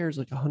bow rehair is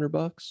like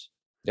 $100.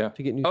 Yeah.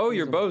 To get new. Oh,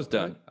 your bow's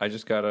done. I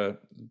just got a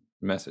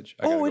message.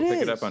 I gotta go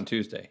pick it up on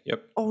Tuesday.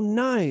 Yep. Oh,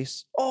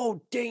 nice.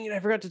 Oh, dang it! I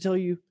forgot to tell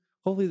you.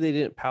 Hopefully they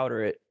didn't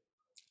powder it.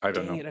 I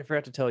don't know. I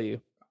forgot to tell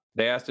you.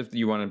 They asked if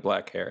you wanted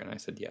black hair, and I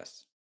said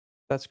yes.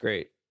 That's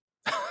great.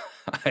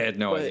 I had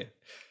no idea.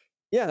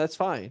 Yeah, that's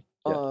fine.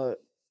 Yeah. Oh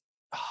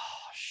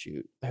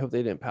shoot! I hope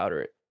they didn't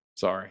powder it.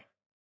 Sorry.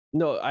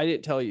 No, I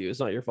didn't tell you. It's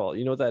not your fault.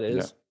 You know what that is?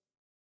 Yeah.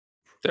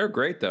 They're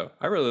great though.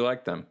 I really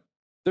like them.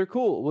 They're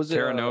cool. Was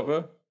Terra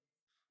Nova?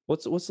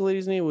 What's the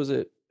lady's name? Was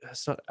it?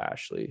 It's not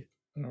Ashley.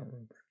 I don't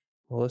remember.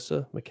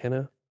 Melissa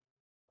McKenna.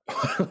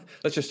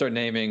 Let's just start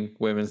naming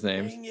women's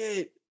names. Dang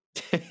it.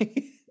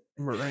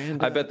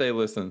 Miranda. I bet they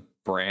listen.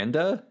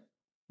 Branda?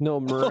 No,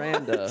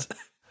 Miranda.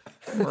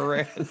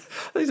 Miranda.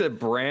 They said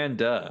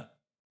Branda.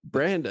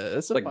 Branda.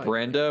 That's like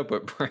Brenda,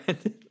 but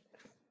Brandon.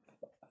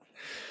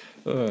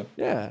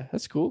 Yeah,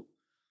 that's cool.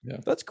 Yeah,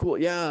 that's cool.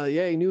 Yeah,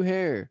 yay, new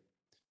hair.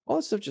 All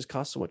that stuff just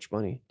costs so much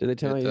money. Did they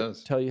tell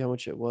you how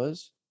much it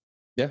was?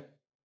 Yeah.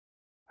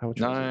 How much?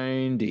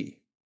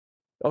 90.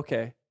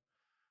 Okay.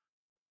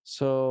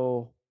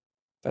 So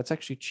that's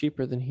actually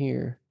cheaper than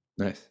here.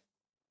 Nice.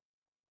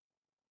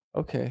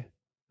 Okay.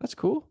 That's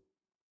cool.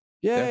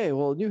 Yay. Yeah.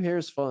 Well, new hair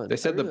is fun. They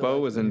said the bow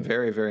was in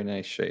very, very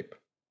nice shape.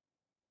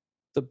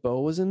 The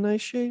bow was in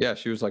nice shape? Yeah,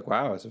 she was like,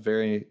 wow, it's a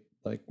very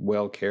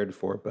well cared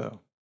for bow.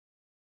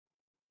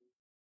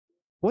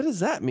 What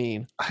does that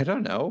mean? I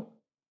don't know.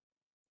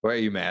 Why are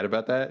you mad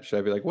about that? Should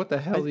I be like, what the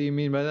hell do you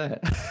mean by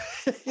that?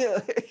 Yeah.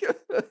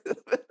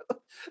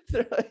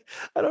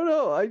 I don't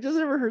know. I just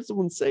never heard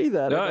someone say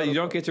that. No, you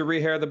don't get to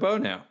rehair the bow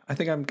now. I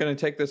think I'm going to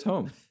take this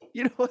home.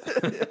 You know what?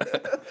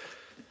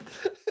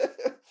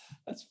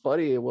 That's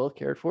funny and well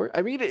cared for.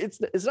 I mean,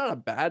 it's not a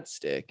bad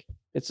stick.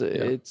 But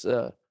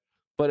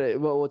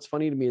what's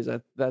funny to me is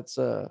that's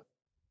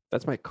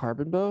my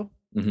carbon bow.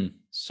 Mm-hmm.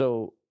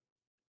 So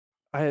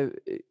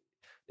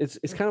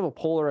it's kind of a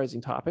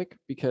polarizing topic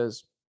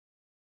because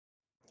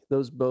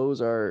those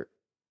bows are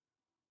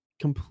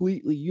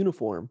completely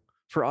uniform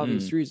for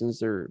obvious reasons.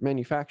 They're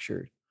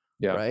manufactured.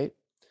 Yeah. Right.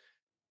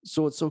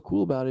 So what's so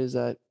cool about it is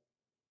that,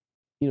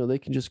 they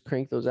can just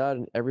crank those out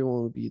and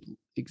everyone would be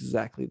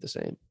exactly the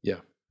same. Yeah.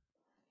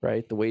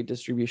 Right. The weight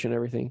distribution,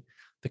 everything.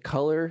 The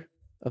color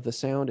of the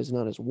sound is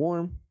not as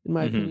warm, in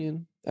my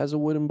opinion, as a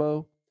wooden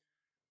bow.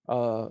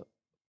 But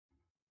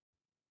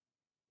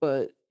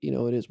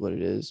it is what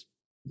it is.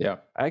 Yeah.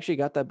 I actually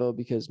got that bow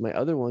because my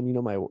other one,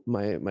 my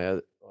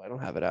other, I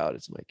don't have it out.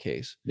 It's in my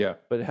case. Yeah.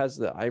 But it has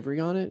the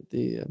ivory on it,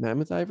 the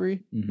mammoth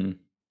ivory. Mm-hmm.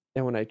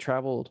 And when I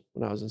traveled,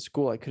 when I was in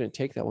school, I couldn't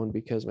take that one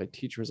because my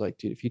teacher was like,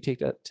 dude, if you take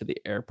that to the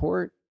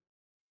airport,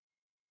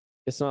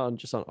 it's not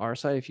just on our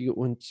side.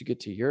 Once you get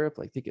to Europe,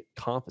 they could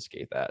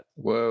confiscate that.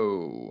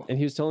 Whoa. And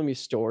he was telling me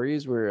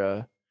stories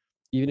where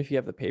even if you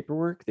have the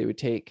paperwork, they would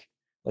take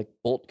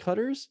bolt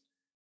cutters.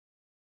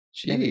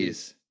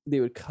 Jeez. They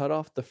would cut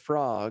off the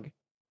frog,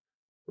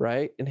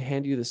 right? And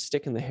hand you the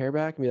stick and the hair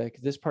back and be like,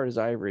 this part is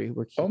ivory.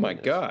 We're keeping Oh my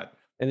God.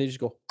 And they just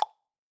go,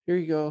 here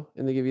you go.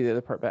 And they give you the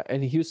other part back.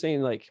 And he was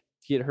saying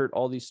he had heard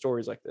all these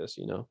stories like this,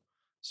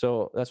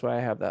 So that's why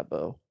I have that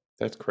bow.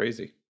 That's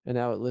crazy. And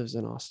now it lives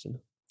in Austin.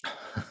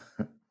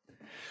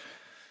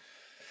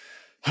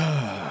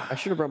 I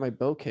should have brought my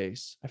bow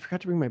case. I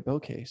forgot to bring my bow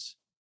case.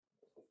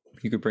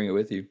 You could bring it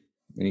with you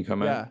when you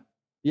come out.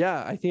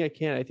 Yeah, I think I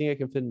can. I think I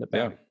can fit in the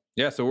bag.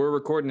 Yeah, so we're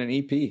recording an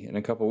EP in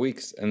a couple of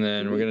weeks, and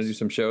then we're going to do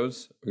some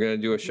shows. We're going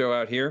to do a show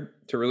out here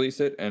to release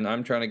it, and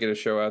I'm trying to get a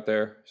show out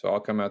there, so I'll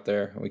come out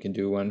there, and we can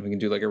do one. We can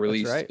do a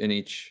release in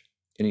each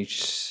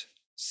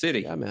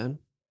city. Yeah, man.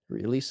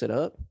 Release it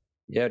up.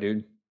 Yeah,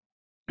 dude.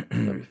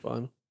 That'd be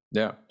fun.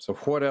 Yeah. So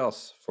what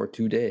else for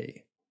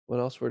today? What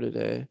else for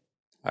today?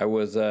 I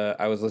was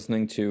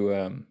listening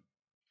to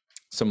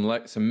some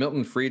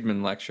Milton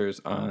Friedman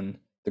lectures on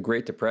the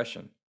Great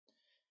Depression.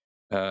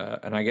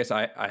 And I guess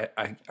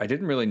I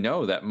didn't really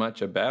know that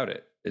much about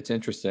it. It's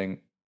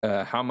interesting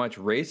how much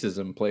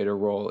racism played a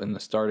role in the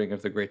starting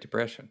of the Great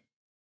Depression.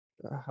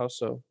 How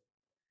so?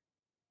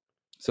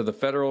 So the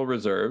Federal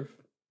Reserve.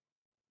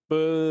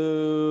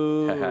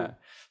 Boo.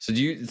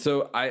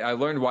 So I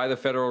learned why the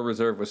Federal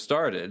Reserve was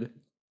started.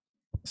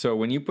 So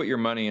when you put your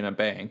money in a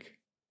bank,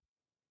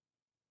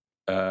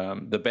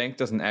 the bank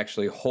doesn't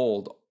actually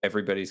hold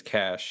everybody's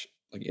cash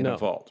in a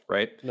vault,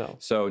 right? No.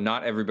 So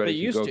not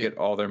everybody can go get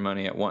all their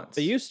money at once.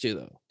 They used to,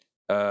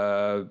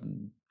 though.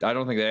 I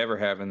don't think they ever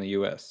have in the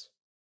U.S.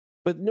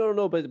 But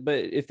no. But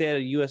if they had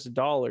a U.S.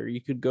 dollar,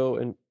 you could go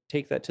and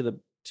take that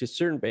to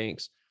certain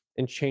banks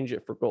and change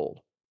it for gold.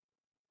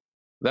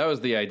 That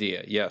was the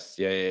idea. Yes.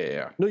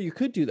 Yeah. No, you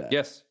could do that.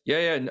 Yes.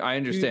 Yeah. I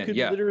understand.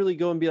 You could literally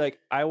go and be like,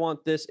 I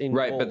want this in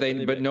gold.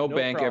 Right, but no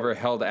bank ever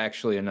held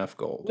actually enough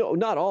gold. No,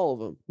 not all of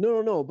them.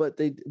 No. But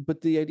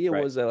the idea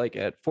was that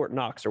at Fort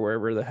Knox or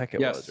wherever the heck it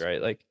was,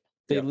 right?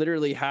 They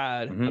literally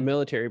had a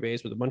military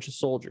base with a bunch of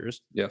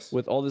soldiers. Yes.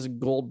 With all these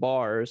gold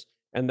bars,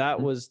 and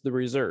that was the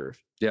reserve.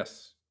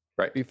 Yes.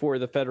 Right. Before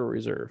the Federal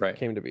Reserve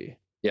came to be.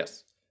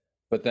 Yes.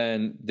 But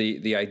then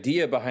the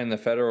idea behind the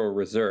Federal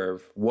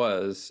Reserve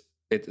was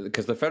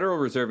because the Federal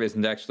Reserve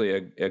isn't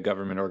actually a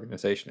government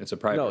organization. It's a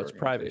private organization. No, it's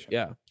private.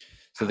 Yeah.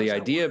 So the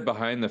idea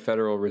behind the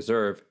Federal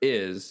Reserve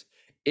is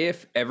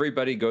if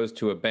everybody goes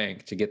to a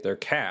bank to get their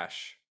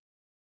cash,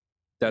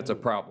 that's a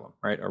problem,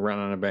 right? A run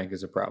on a bank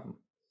is a problem.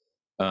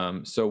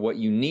 So what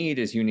you need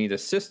a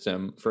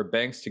system for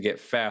banks to get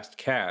fast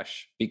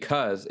cash,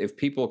 because if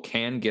people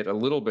can get a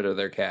little bit of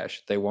their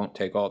cash, they won't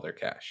take all their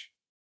cash.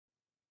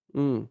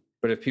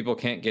 But if people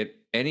can't get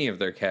any of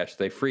their cash,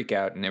 they freak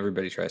out and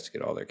everybody tries to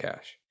get all their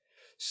cash.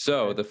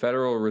 So the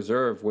Federal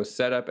Reserve was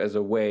set up as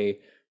a way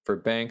for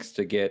banks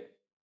to get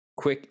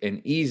quick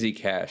and easy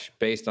cash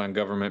based on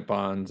government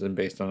bonds and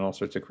based on all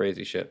sorts of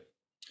crazy shit.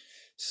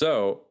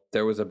 So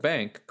there was a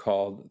bank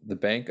called the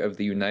Bank of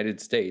the United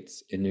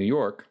States in New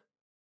York,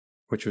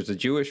 which was a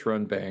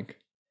Jewish-run bank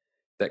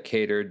that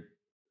catered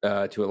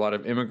to a lot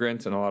of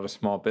immigrants and a lot of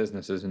small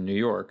businesses in New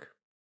York.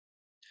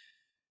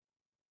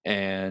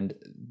 And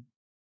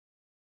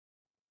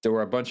there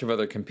were a bunch of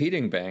other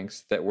competing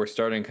banks that were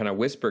starting kind of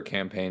whisper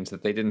campaigns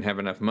that they didn't have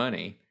enough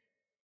money.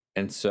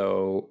 And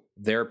so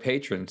their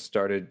patrons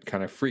started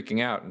kind of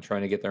freaking out and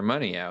trying to get their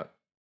money out.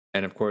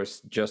 And of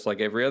course, just like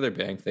every other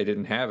bank, they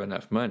didn't have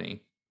enough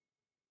money.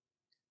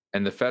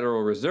 And the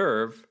Federal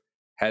Reserve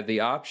had the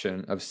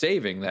option of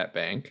saving that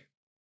bank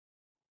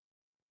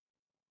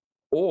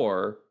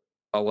or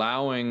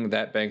allowing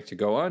that bank to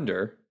go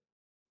under,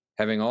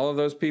 having all of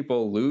those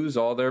people lose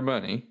all their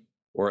money,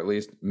 or at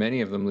least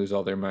many of them lose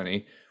all their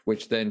money,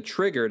 which then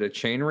triggered a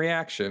chain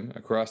reaction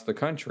across the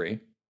country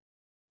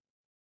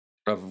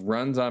of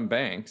runs on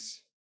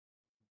banks,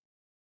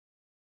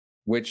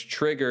 which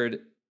triggered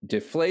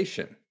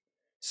deflation.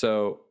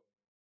 So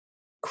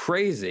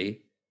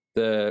crazy.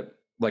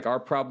 Our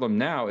problem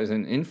now is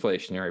an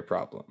inflationary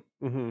problem.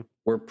 Mm-hmm.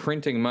 We're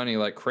printing money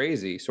like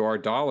crazy, so our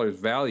dollar's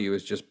value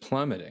is just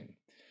plummeting.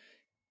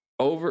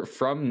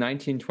 From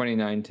 1929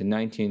 to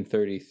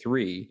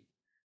 1933,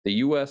 the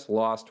U.S.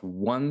 lost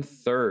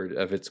 1/3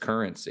 of its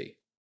currency.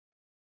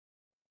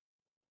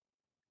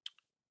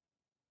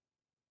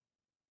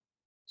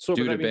 So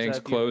due to banks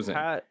closing.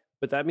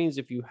 But that means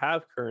if you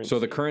have currency, so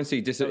the currency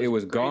it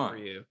was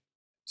gone.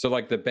 So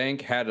like the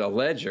bank had a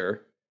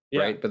ledger,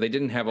 right? But they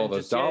didn't have all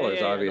those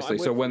dollars, obviously.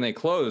 So when they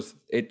close,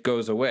 it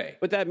goes away.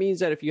 But that means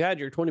that if you had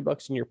your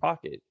 $20 in your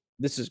pocket,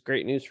 this is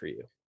great news for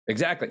you.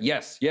 Exactly.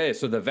 Yes. Yeah.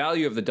 So the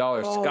value of the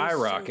dollar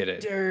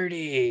skyrocketed. So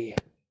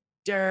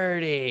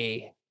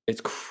dirty.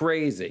 It's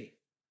crazy.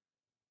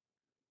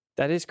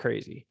 That is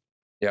crazy.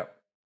 Yeah.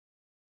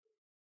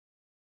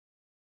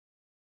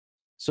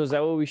 So is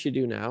that what we should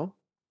do now?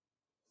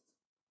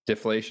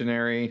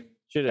 Deflationary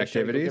activities?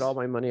 Should I get all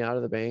my money out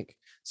of the bank?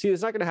 See,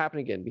 it's not going to happen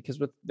again because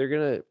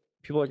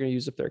people are going to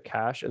use up their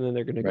cash and then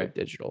they're going to go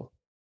digital.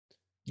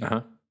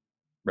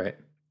 Right.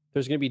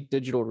 There's going to be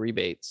digital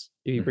rebates.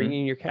 If you bring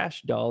in your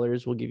cash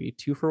dollars, we'll give you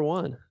 2 for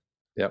 1.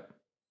 Yep.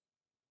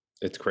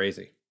 It's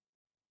crazy.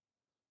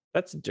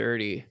 That's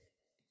dirty.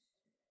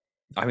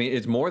 I mean,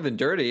 it's more than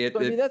dirty.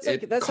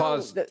 It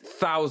caused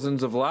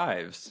thousands of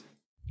lives.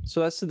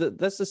 So that's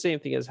the same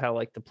thing as how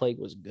like the plague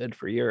was good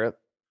for Europe.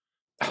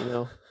 You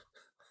know,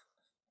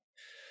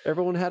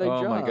 everyone had a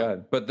job. Oh my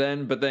God! But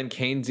then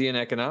Keynesian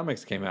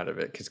economics came out of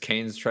it because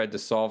Keynes tried to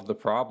solve the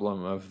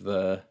problem of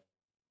the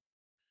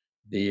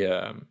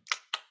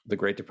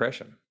Great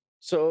Depression.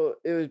 So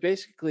it was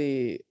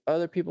basically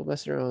other people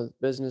messing around with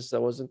business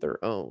that wasn't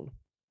their own.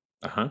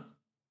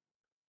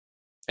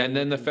 And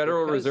then the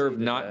Federal Reserve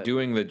not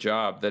doing the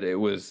job that it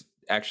was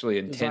actually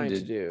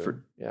intended to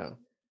do.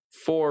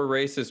 For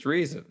racist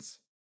reasons.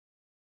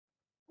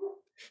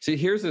 See,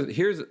 here's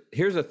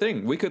the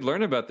thing. We could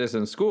learn about this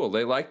in school.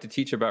 They like to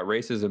teach about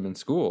racism in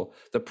school.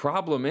 The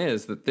problem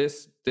is that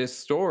this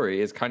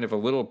story is kind of a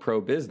little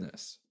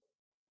pro-business.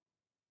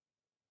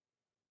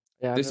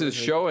 Yeah, this is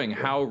showing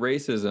how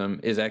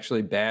racism is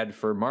actually bad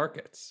for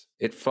markets.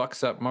 It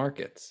fucks up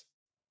markets.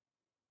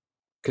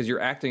 Because you're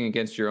acting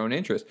against your own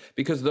interest.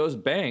 Because those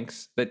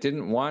banks that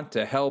didn't want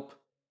to help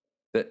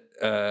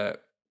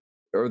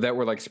or that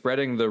were like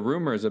spreading the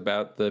rumors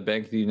about the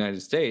Bank of the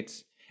United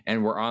States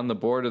and were on the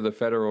board of the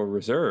Federal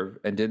Reserve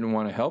and didn't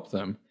want to help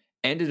them,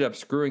 ended up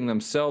screwing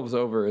themselves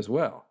over as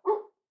well.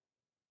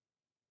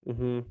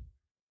 Mm-hmm.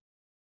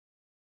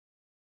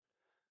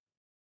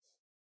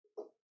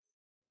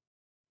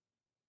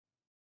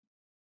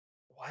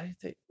 Why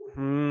did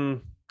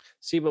they?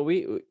 See, but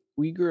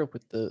we grew up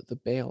with the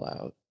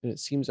bailout, and it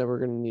seems that we're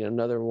going to need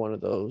another one of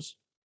those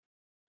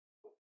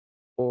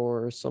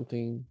or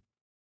something.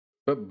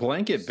 But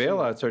blanket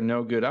bailouts are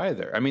no good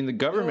either. I mean, the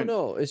government...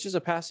 No, it's just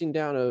a passing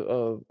down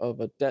of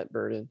a debt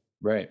burden.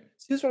 Right.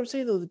 See, that's what I'm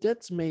saying, though. The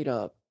debt's made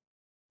up.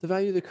 The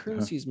value of the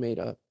currency is made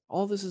up.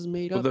 All this is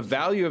made up. Well, the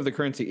value of the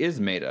currency is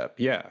made up,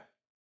 yeah.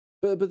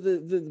 But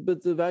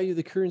the value of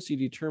the currency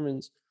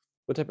determines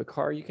what type of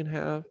car you can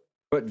have.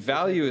 But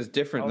value is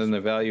different than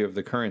the value of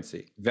the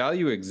currency.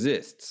 Value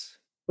exists.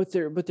 But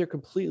they're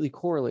completely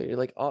correlated.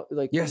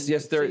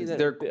 Yes,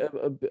 they're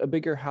a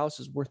bigger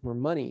house is worth more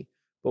money.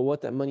 But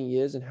what that money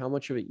is and how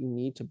much of it you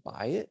need to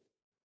buy it,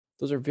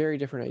 those are very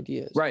different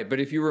ideas. Right, but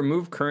if you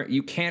remove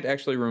you can't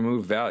actually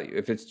remove value.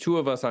 If it's 2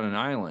 of us on an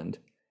island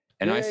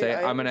and I say,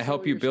 I'm going to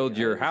help you build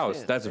your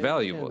house, that's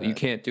valuable. You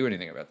can't do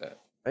anything about that.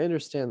 I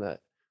understand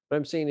that. But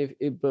I'm saying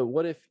but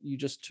what if you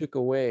just took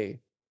away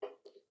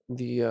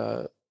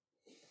the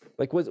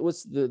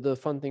what's the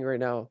fun thing right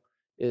now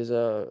is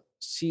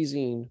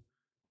seizing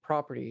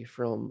property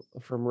from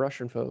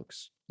Russian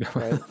folks.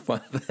 Right?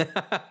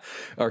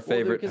 Our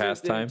favorite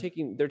pastime.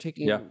 They're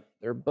taking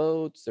their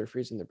boats, they're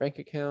freezing their bank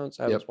accounts.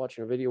 I was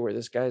watching a video where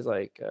this guy's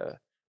like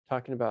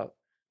talking about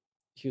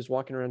he was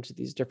walking around to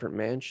these different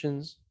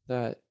mansions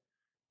that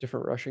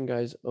different Russian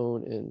guys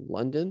own in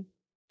London.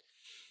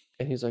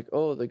 And he's like,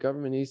 oh, the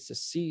government needs to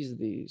seize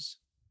these.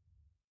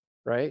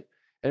 Right.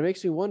 And it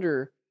makes me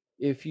wonder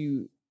if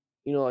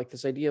like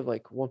this idea of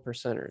like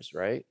 1%ers,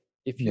 right?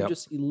 If you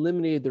just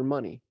eliminated their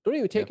money, don't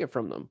even take it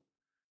from them.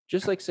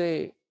 Just like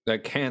say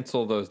that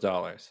cancel those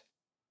dollars.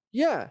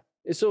 Yeah.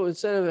 So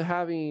instead of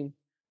having,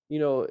 we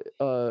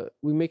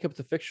make up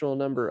the fictional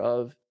number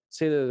of,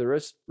 say they're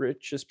the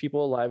richest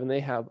people alive and they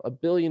have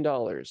 $1 billion.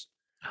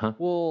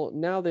 Well,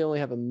 now they only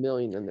have $1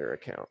 million in their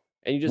account.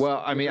 And you just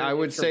I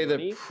would say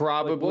money, that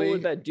probably what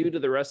would that do to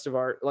the rest of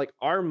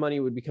our money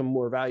would become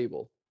more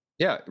valuable.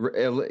 Yeah,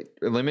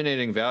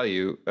 eliminating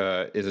value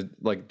is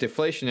like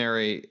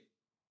deflationary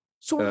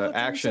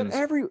actions.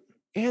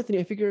 Anthony,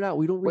 I figured it out.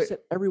 We don't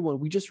reset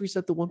everyone. We just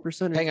reset the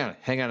 1%.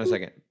 Hang on a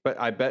second. But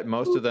I bet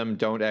most of them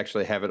don't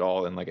actually have it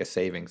all in like a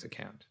savings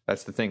account.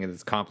 That's the thing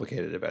that's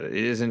complicated about it.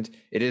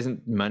 It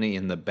isn't money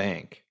in the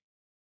bank.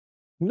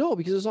 No,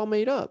 because it's all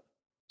made up.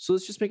 So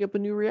let's just make up a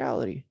new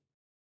reality.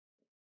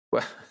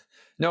 Well,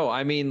 no,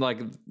 I mean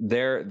like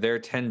their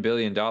 $10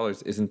 billion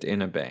isn't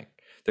in a bank.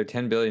 Their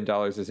 $10 billion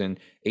is in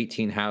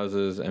 18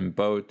 houses and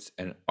boats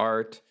and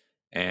art.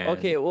 And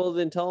okay, well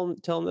then tell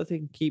them that they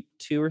can keep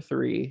 2 or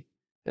 3.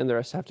 And the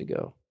rest have to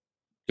go.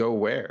 Go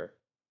where?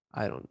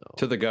 I don't know.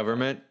 To the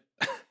government?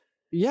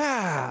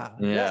 Yeah.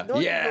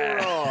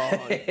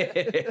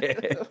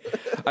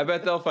 I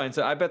bet they'll find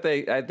some. I bet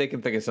they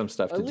can think of some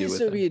stuff to do with it. At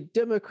least it'll be a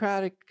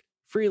democratic,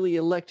 freely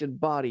elected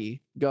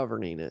body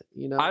governing it.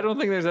 I don't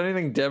think there's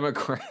anything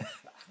democratic.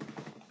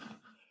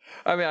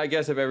 I mean, I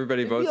guess if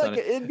everybody votes on it,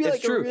 it'd be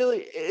like true.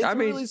 A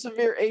really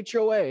severe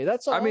HOA.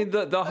 That's all. I mean,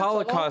 the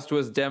Holocaust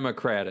was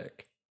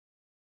democratic.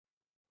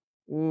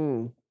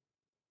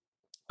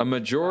 A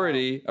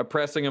majority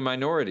oppressing a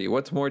minority.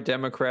 What's more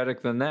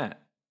democratic than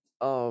that?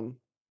 Oh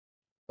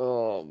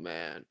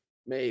man,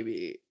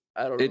 maybe.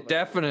 I don't know. It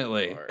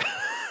definitely.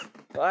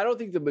 I don't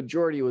think the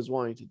majority was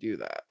wanting to do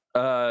that.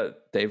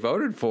 They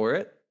voted for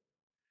it.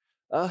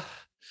 I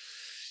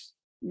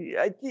don't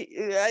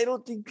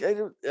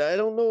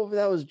know if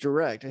that was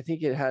direct. I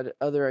think it had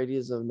other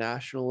ideas of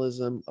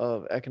nationalism,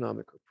 of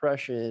economic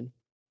repression.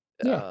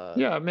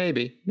 Yeah,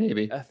 maybe.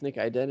 Ethnic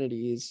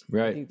identities.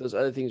 Right. I think those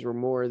other things were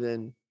more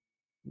than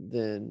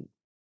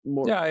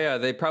more. Yeah.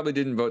 They probably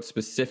didn't vote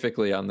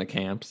specifically on the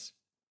camps.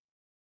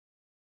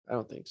 I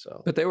don't think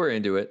so. But they were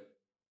into it.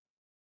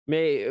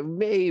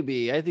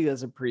 Maybe. I think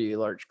that's a pretty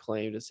large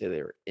claim to say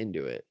they were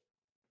into it.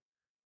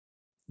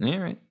 All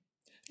right.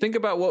 Think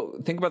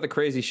about the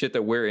crazy shit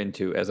that we're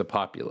into as a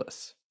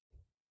populace.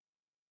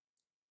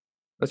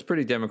 That's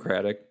pretty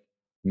democratic.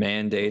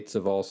 Mandates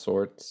of all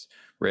sorts,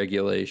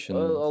 regulations.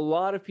 A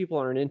lot of people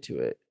aren't into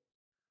it.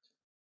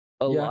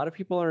 A lot of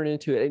people aren't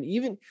into it, and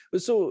even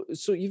so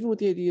even with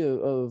the idea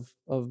of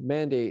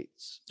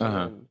mandates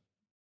and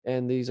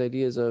these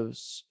ideas of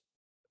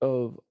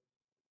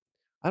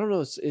I don't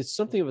know, it's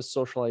something of a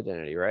social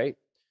identity, right?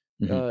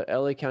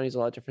 LA County is a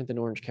lot different than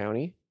Orange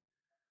County,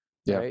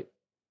 right?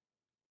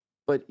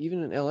 But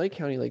even in LA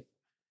County, like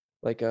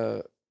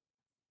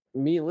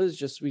me and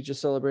Liz we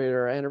just celebrated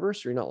our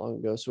anniversary not long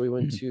ago, so we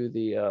went to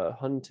the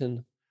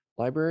Huntington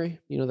Library,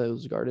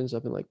 those gardens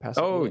up in like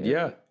Pasadena. Oh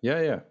yeah.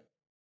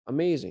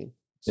 Amazing.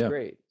 It's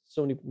great.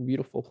 So many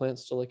beautiful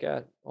plants to look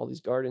at, all these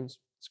gardens.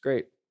 It's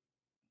great.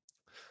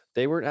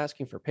 They weren't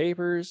asking for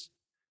papers.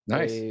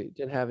 Nice. They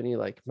didn't have any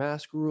like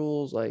mask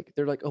rules. Like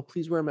they're like, oh,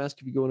 please wear a mask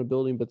if you go in a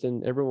building, but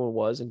then everyone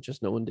was and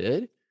just no one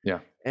did. Yeah.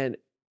 And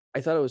I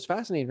thought it was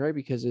fascinating, right?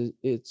 Because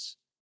it's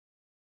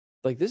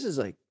like, this is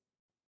like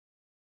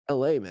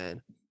LA,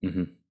 man.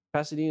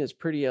 Pasadena is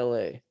pretty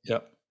LA.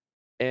 Yep.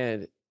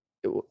 And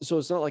so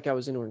it's not like I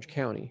was in Orange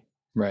County.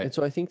 Right. And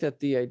so I think that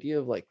the idea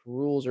of like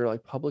rules or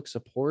like public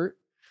support,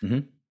 I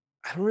don't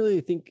really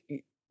think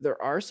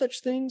there are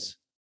such things.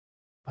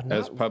 But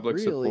as public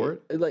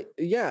support? Like,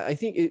 yeah, I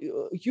think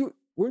you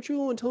weren't you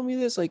the one telling me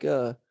this? Like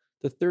the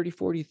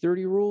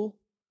 30-40-30 rule?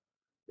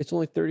 It's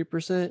only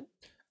 30%.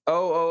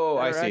 Oh,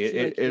 I see.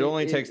 It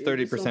only takes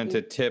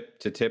 30%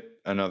 to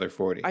tip another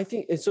 40. I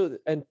think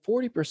and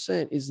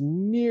 40% is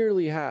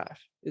nearly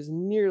half.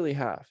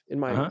 In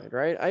my mind,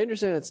 right? I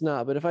understand it's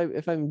not, but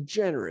if I'm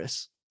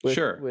generous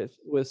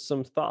with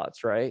some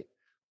thoughts, right?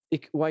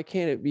 Why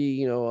can't it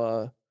be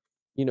 20,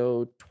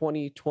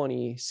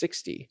 20,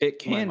 60? It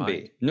can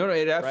be. No,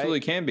 it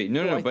absolutely can be.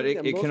 No, but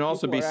it can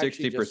also be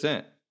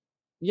 60%.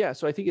 Yeah,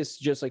 so I think it's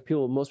just like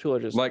most people are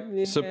just like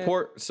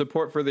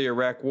support for the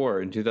Iraq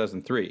War in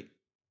 2003.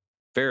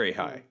 Very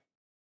high.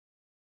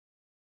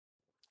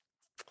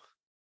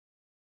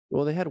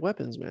 Well, they had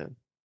weapons, man.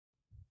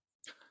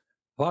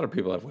 A lot of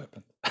people have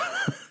weapons.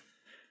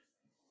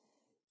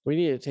 We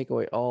need to take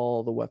away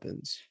all the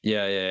weapons.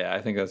 Yeah.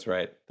 I think that's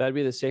right. That'd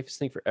be the safest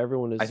thing for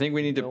everyone. I think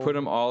we need to put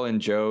them all in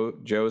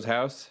Joe's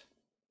house.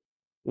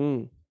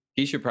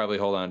 He should probably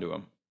hold on to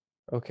them.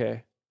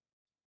 Okay.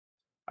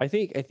 I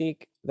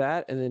think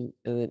that, and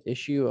then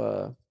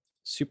issue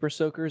super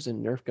soakers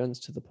and Nerf guns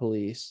to the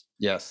police.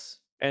 Yes.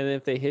 And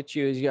if they hit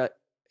you, you got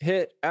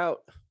hit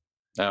out.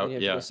 Out.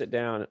 And you have to sit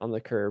down on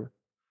the curb.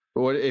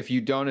 But what if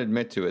you don't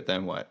admit to it?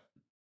 Then what?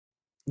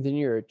 Then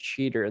you're a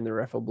cheater, and the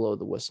ref will blow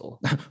the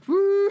whistle.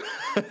 Woo!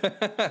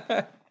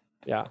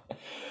 Yeah.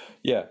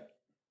 Yeah.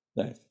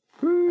 Nice.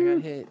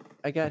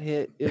 I got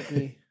hit. It was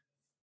me.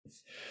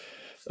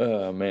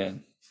 Oh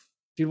man,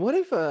 dude. What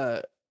if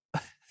I've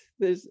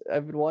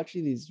been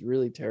watching these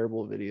really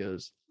terrible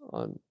videos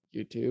on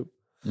YouTube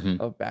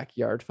of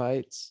backyard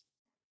fights,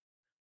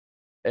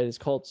 and it's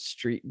called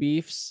Street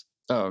Beefs.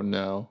 Oh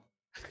no.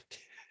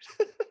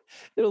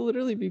 It'll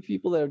literally be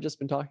people that have just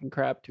been talking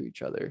crap to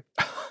each other,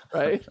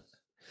 right?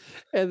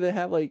 And they'll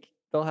have like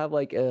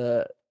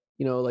a,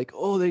 like,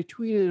 oh, they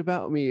tweeted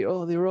about me,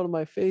 oh, they wrote on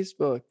my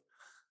Facebook,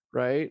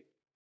 right?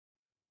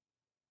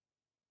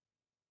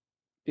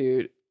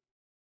 Dude,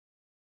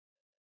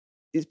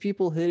 these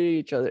people hitting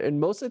each other, and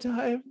most of the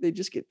time they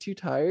just get too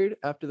tired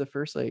after the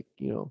first minute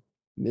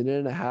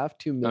and a half,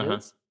 2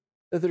 minutes,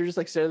 that they're just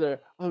like standing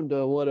there, I'm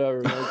done,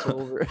 whatever, man, it's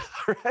over.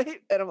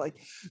 Right? And I'm like,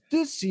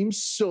 this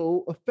seems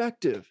so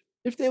effective.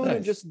 If they would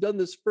have just done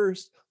this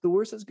first, the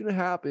worst that's going to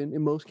happen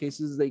in most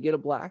cases is they get a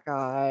black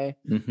eye,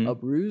 a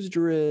bruised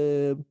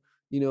rib,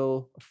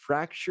 a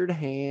fractured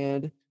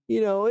hand,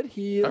 it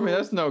heals. I mean,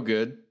 that's no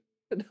good.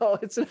 No,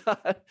 it's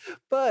not.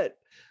 But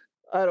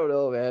I don't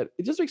know, man.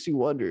 It just makes me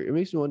wonder. It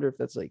makes me wonder if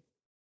that's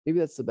maybe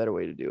that's the better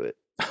way to do it.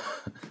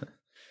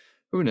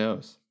 Who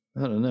knows?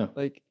 I don't know.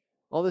 Like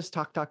all this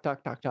talk.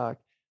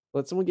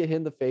 Let someone get hit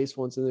in the face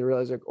once and they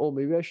realize like, oh,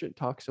 maybe I shouldn't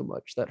talk so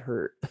much. That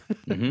hurt.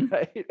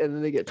 Right? And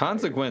then they get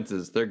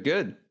consequences. They're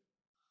good.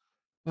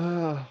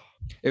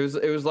 It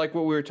was like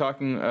what we were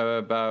talking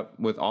about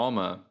with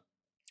Alma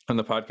on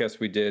the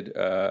podcast we did,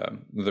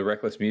 the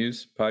Reckless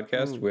Muse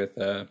podcast with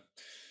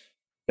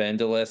Ben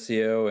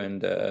DeLessio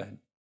and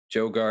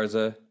Joe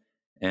Garza,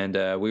 and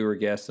we were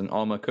guests, and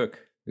Alma Cook,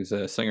 who's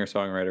a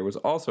singer-songwriter, was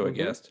also a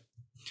guest.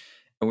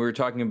 And we were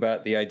talking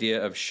about the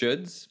idea of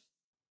shoulds.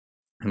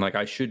 And like,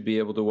 I should be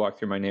able to walk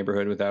through my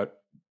neighborhood without,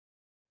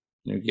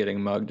 getting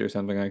mugged or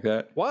something like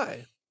that.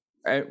 Why?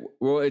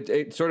 Well,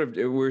 it sort of,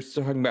 we're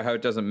talking about how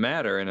it doesn't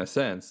matter in a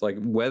sense, like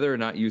whether or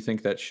not you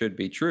think that should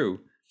be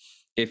true.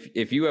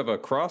 If you have a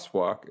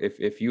crosswalk,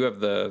 if you have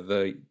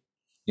the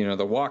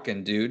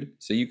walk-in dude,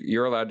 so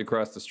you're allowed to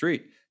cross the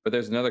street, but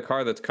there's another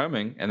car that's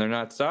coming and they're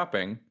not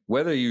stopping,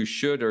 whether you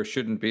should or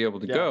shouldn't be able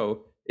to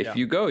go, if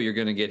you go, you're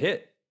going to get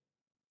hit.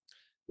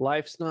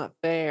 Life's not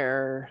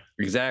fair.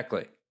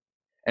 Exactly.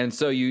 And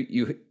so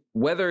you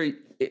whether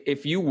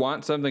if you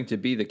want something to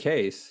be the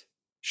case,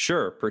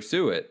 sure,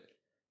 pursue it,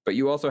 but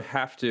you also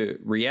have to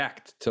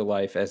react to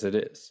life as it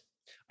is.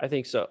 I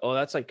think so. Oh,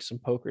 that's like some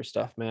poker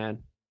stuff, man.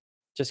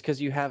 Just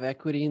because you have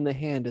equity in the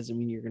hand doesn't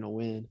mean you're going to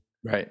win.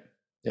 Right.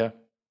 Yeah.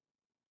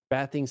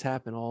 Bad things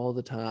happen all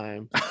the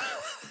time.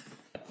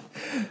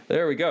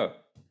 There we go.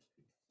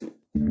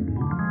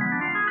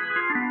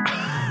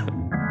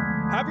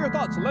 Have your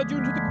thoughts led you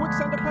into the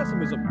quicksand of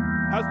pessimism?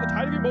 Has the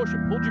tide of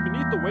emotion pulled you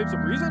beneath the waves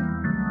of reason?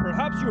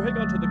 Perhaps you hang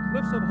on to the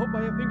cliffs of hope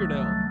by a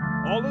fingernail.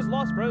 All is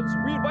lost, friends.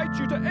 We invite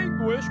you to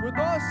anguish with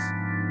us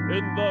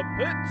in the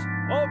pit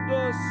of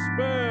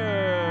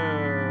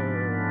despair.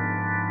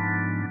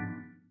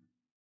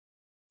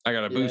 I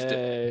gotta boost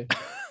it.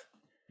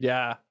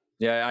 Yeah.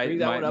 Yeah,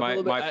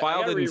 my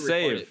file didn't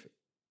save.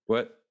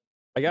 What?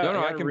 I can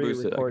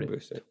boost it. I can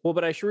boost it. Well,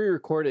 but I should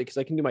re-record it because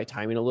I can do my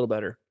timing a little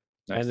better.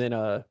 Nice. And then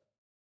I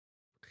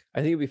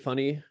think it'd be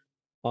funny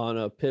on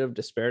a Pit of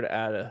Despair to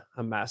add a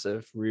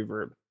massive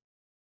reverb.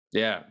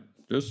 Yeah.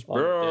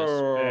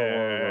 Despair.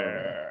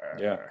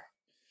 Yeah.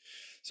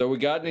 So we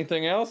got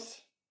anything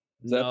else?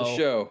 Is that the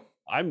show?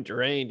 I'm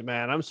drained,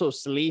 man. I'm so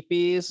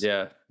sleepy.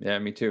 Yeah,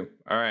 me too.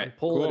 All right.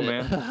 Cool,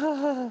 man.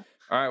 All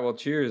right, well,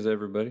 cheers,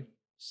 everybody.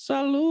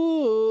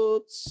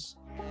 Salutes.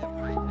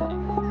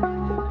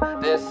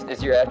 This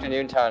is your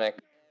afternoon tonic